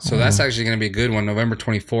 So that's actually going to be a good one, November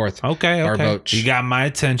 24th. Okay. Barboach. You got my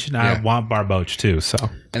attention. Yeah. I want Barboach too. So.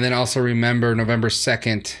 And then also remember November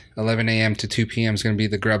 2nd, 11 a.m. to 2 p.m. is going to be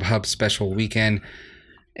the Grubhub special weekend.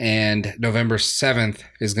 And November 7th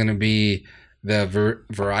is going to be the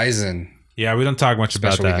Verizon Yeah, we don't talk much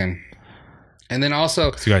about special that. weekend. And then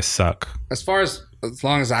also, You guys suck. as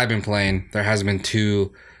long as I've been playing, there has been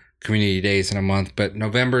 2 community days in a month. But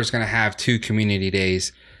November is going to have 2 community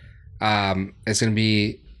days. It's going to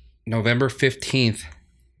be November 15th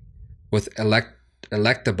with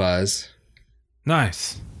Electabuzz.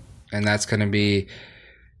 Nice. And that's going to be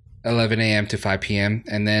 11 a.m. to 5 p.m.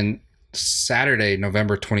 And then Saturday,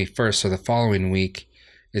 November 21st, so the following week,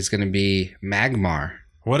 is going to be Magmar.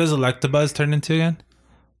 What does Electabuzz turn into again?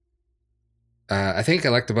 I think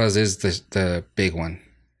Electabuzz is the big one.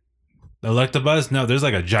 Electabuzz? No, there's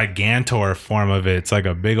like a Gigantor form of it. It's like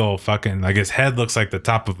a big old fucking, like his head looks like the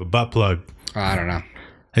top of a butt plug. I don't know.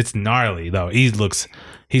 It's gnarly though.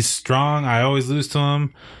 He's strong. I always lose to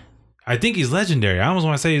him. I think he's legendary. I almost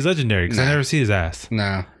want to say he's legendary because I never see his ass.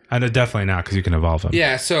 No. I know definitely not because you can evolve him.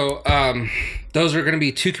 Yeah, so those are going to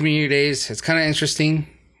be 2 community days. It's kind of interesting.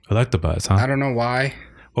 Electabuzz, huh? I don't know why.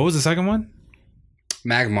 What was the second one?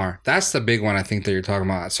 Magmar. That's the big one I think that you're talking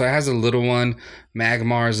about. So it has a little one.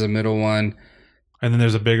 Magmar is the middle one. And then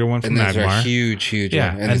there's a bigger one from and there's Magmar. a huge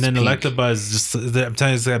yeah, one. and then pink. Electabuzz, just I'm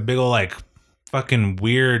telling you, it's that big old like fucking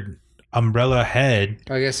weird umbrella head.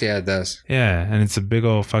 I guess, yeah, it does. Yeah, and it's a big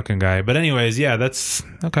old fucking guy. But anyways, yeah, that's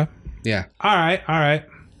okay. Yeah. All right.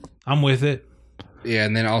 I'm with it. Yeah,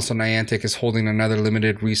 and then also Niantic is holding another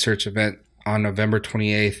limited research event on November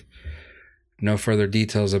 28th. No further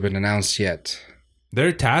details have been announced yet.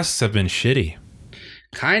 Their tasks have been shitty.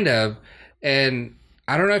 Kind of. And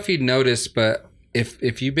I don't know if you'd noticed, but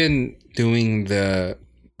if you've been doing the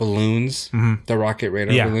balloons, the rocket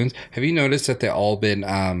radar balloons, have you noticed that they've all been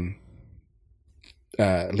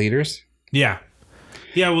leaders? Yeah.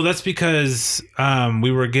 Yeah, well, that's because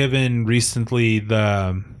we were given recently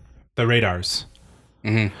the radars.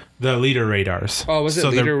 Mm-hmm. The leader radars. Oh, was it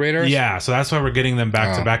leader radars? Yeah, so that's why we're getting them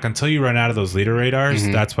back to back. Until you run out of those leader radars,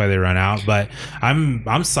 that's why they run out. But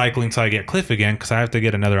I'm cycling till I get Cliff again because I have to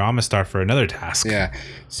get another Amistar for another task. Yeah,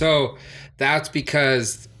 so that's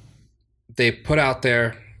because they put out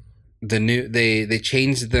there the new. They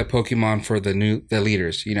changed the Pokemon for the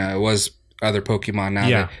leaders. You know, it was other Pokemon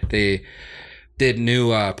now. They did new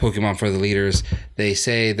Pokemon for the leaders. They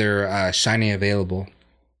say they're shiny available.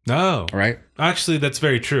 Oh, right. Actually, that's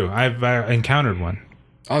very true. I've encountered one.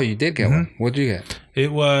 Oh, you did get one. What'd you get?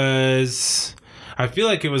 It was. I feel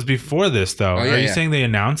like it was before this, though. Oh, yeah, Are you saying they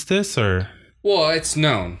announced this or? Well, it's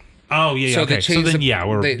known. Oh yeah. So okay. they changed so then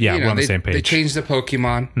we're on the same page. They changed the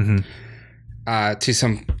Pokemon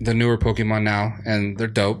to the newer Pokemon now, and they're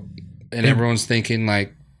dope. And everyone's thinking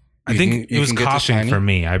like. I think it was coughing for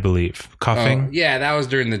me, I believe. Coughing? Oh, yeah, that was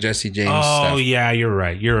during the Jesse James stuff. stuff. Yeah, you're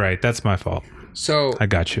right. That's my fault. So I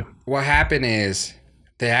got you. What happened is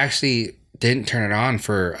they actually didn't turn it on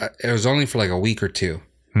it was only for like a week or two,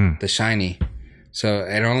 the shiny. So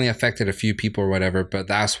it only affected a few people or whatever, but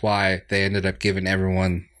that's why they ended up giving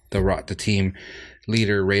everyone the team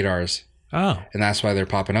leader radars. Oh. And that's why they're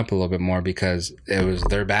popping up a little bit more because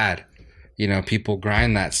they're bad. You know, people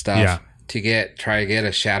grind that stuff. To try to get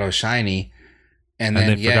a shadow shiny, and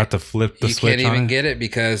then they forgot to flip the switch. You can't even get it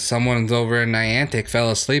because someone's over in Niantic fell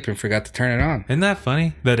asleep and forgot to turn it on. Isn't that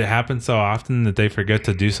funny that it happens so often that they forget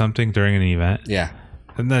to do something during an event? Yeah,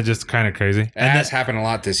 isn't that just kind of crazy? It has happened a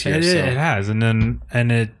lot this year. It has, and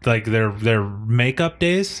it like their makeup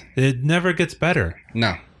days, it never gets better.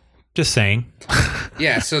 No, just saying.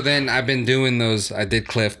 Yeah, so then I've been doing those. I did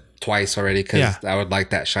Cliff twice already because I would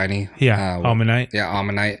like that shiny. Almanite. Yeah,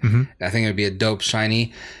 Almanite. I think it would be a dope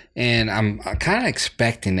shiny, and I'm kind of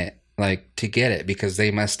expecting it to get it because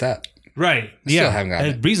they messed up. Right. Still haven't got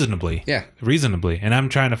it. Reasonably. Yeah. Reasonably. And I'm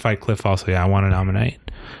trying to fight Cliff also. Yeah, I want an Almanite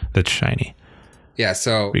that's shiny. Yeah,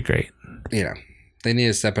 so be great. You know, they need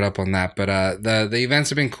to step it up on that. But the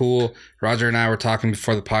events have been cool. Roger and I were talking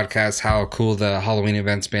before the podcast how cool the Halloween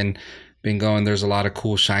event's been going. There's a lot of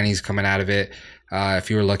cool shinies coming out of it. If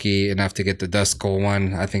you were lucky enough to get the Dust Skull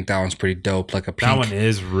one, I think that one's pretty dope. Like a pink. That one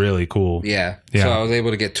is really cool. Yeah. So I was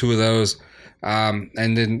able to get 2 of those. And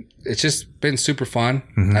then it's just been super fun.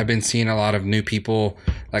 I've been seeing a lot of new people,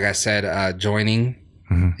 like I said, joining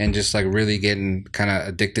and just like really getting kind of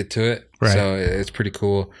addicted to it. Right. So it's pretty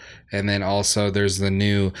cool. And then also there's the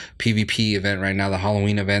new PvP event right now, the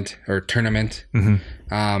Halloween event or tournament,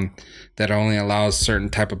 that only allows certain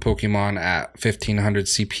type of Pokemon at 1500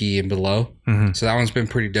 CP and below. So that one's been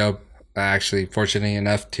pretty dope. Actually, fortunate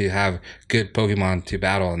enough to have good Pokemon to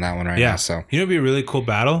battle in that one right now. So you know, what'd be a really cool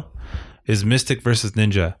battle is Mystic versus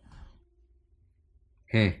Ninja.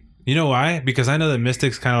 You know why? Because I know that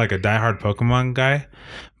Mystic's kind of like a diehard Pokemon guy,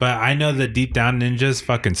 but I know that deep down Ninja's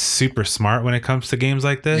fucking super smart when it comes to games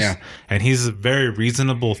like this. Yeah. And he's a very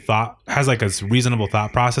reasonable has like a reasonable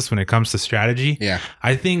thought process when it comes to strategy. Yeah.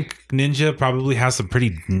 I think Ninja probably has some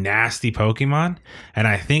pretty nasty Pokemon. And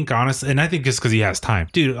I think honestly, and I think just because he has time.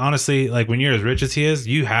 Dude, honestly, like when you're as rich as he is,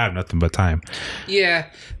 you have nothing but time.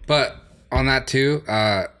 Yeah. But on that too,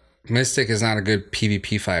 Mystic is not a good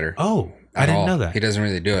PvP fighter. Oh. I didn't know that. He doesn't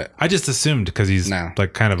really do it. I just assumed because he's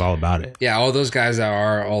like kind of all about it. Yeah, all those guys that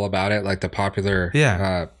are all about it, like the popular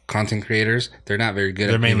content creators, they're not very good.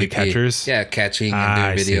 They're at mainly PvP. catchers. Yeah, catching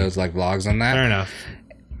and doing videos like vlogs on that. Fair enough.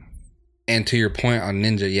 And to your point on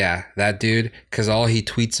Ninja, yeah, that dude, because all he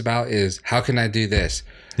tweets about is how can I do this?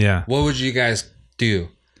 Yeah. What would you guys do?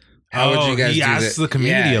 How would you guys do that? He asks the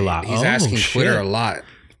community a lot. He's asking Twitter a lot,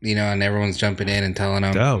 you know, and everyone's jumping in and telling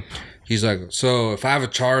him. Dope. He's like, so if I have a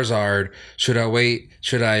Charizard, should I wait?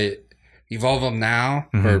 Should I evolve him now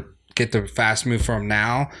or get the fast move from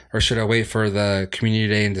now? Or should I wait for the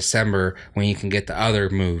community day in December when you can get the other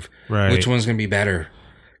move? Right. Which one's going to be better?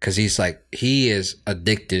 Because he's like, he is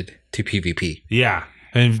addicted to PvP. Yeah.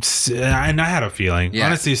 And I had a feeling,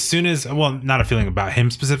 honestly, as soon as, well, not a feeling about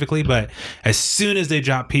him specifically, but as soon as they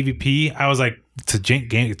dropped PvP, I was like, it's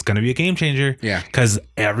going to be a game changer. Yeah. Because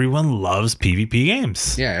everyone loves PvP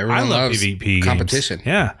games. Yeah. Everyone loves PvP competition.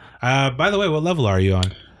 Games. Yeah. By the way, what level are you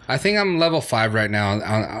on? I think I'm level 5 right now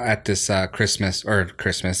at this this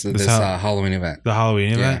Halloween event. The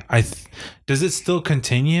Halloween event? Does it still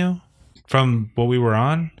continue from what we were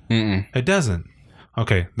on? It doesn't.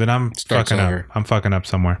 Okay, then I'm fucking up. I'm fucking up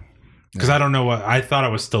somewhere. Because I don't know what... I thought I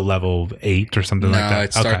was still level 8 or something like that. No,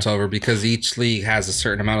 it starts over because each league has a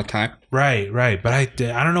certain amount of time. Right. But I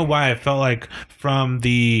don't know why I felt like from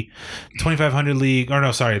the 2500 league... Or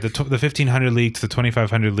no, sorry. The 1500 league to the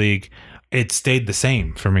 2500 league, it stayed the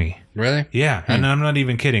same for me. Really? Yeah. And I'm not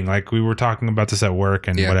even kidding. Like, we were talking about this at work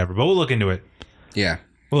and whatever. But we'll look into it. Yeah.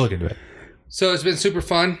 We'll look into it. So it's been super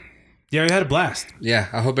fun. Yeah, we had a blast. Yeah,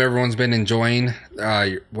 I hope everyone's been enjoying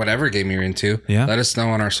whatever game you're into. Yeah. Let us know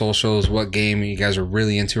on our socials what game you guys are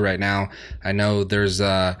really into right now. I know there's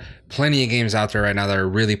plenty of games out there right now that are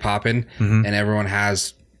really popping, and everyone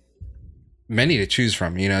has many to choose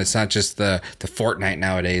from. You know, it's not just the Fortnite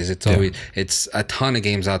nowadays. It's always it's a ton of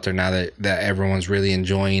games out there now that everyone's really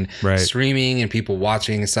enjoying streaming and people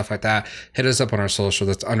watching and stuff like that. Hit us up on our social.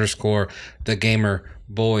 That's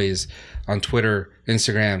 _TheGamerBoys on Twitter,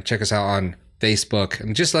 Instagram. Check us out on Facebook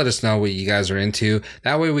and just let us know what you guys are into.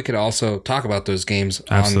 That way we could also talk about those games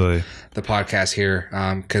on the podcast here.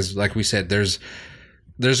 Because like we said, there's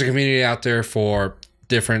a community out there for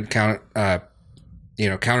different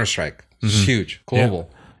Counter-Strike. It's huge,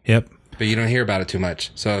 global. Yep. But you don't hear about it too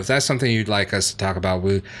much. So if that's something you'd like us to talk about,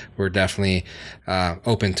 we're definitely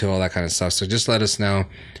open to all that kind of stuff. So just let us know.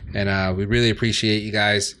 And we really appreciate you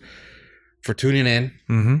guys for tuning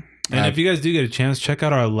in. And if you guys do get a chance, check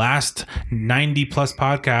out our last 90 plus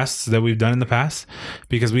podcasts that we've done in the past,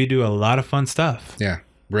 because we do a lot of fun stuff. Yeah.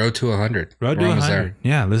 Road to 100. Road to 100.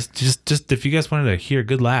 Yeah. Let's just if you guys wanted to hear a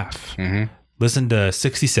good laugh, listen to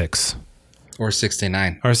 66. Or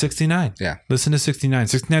 69. Or 69. Yeah. Listen to 69.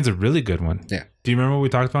 69 is a really good one. Yeah. Do you remember what we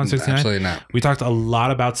talked about in 69? Absolutely not. We talked a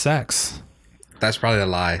lot about sex. That's probably a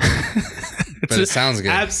lie. But it sounds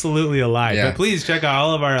good. Absolutely a lie. Yeah. But please check out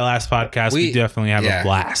all of our last podcasts. We definitely have a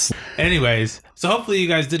blast. Anyways, so hopefully you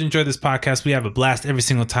guys did enjoy this podcast. We have a blast every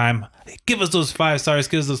single time. Give us those 5 stars.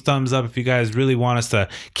 Give us those thumbs up if you guys really want us to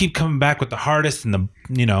keep coming back with the hardest and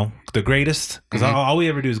the greatest. Because all we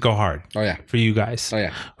ever do is go hard. Oh, yeah. For you guys. Oh,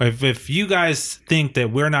 yeah. If you guys think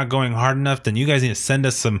that we're not going hard enough, then you guys need to send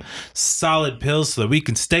us some solid pills so that we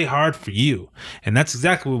can stay hard for you. And that's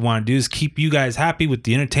exactly what we want to do, is keep you guys happy with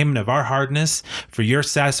the entertainment of our hardness for your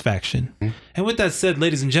satisfaction. And with that said,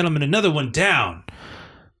 ladies and gentlemen, another one down.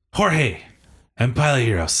 Jorge and Pilot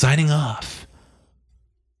Hero signing off.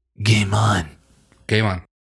 Game on. Game on.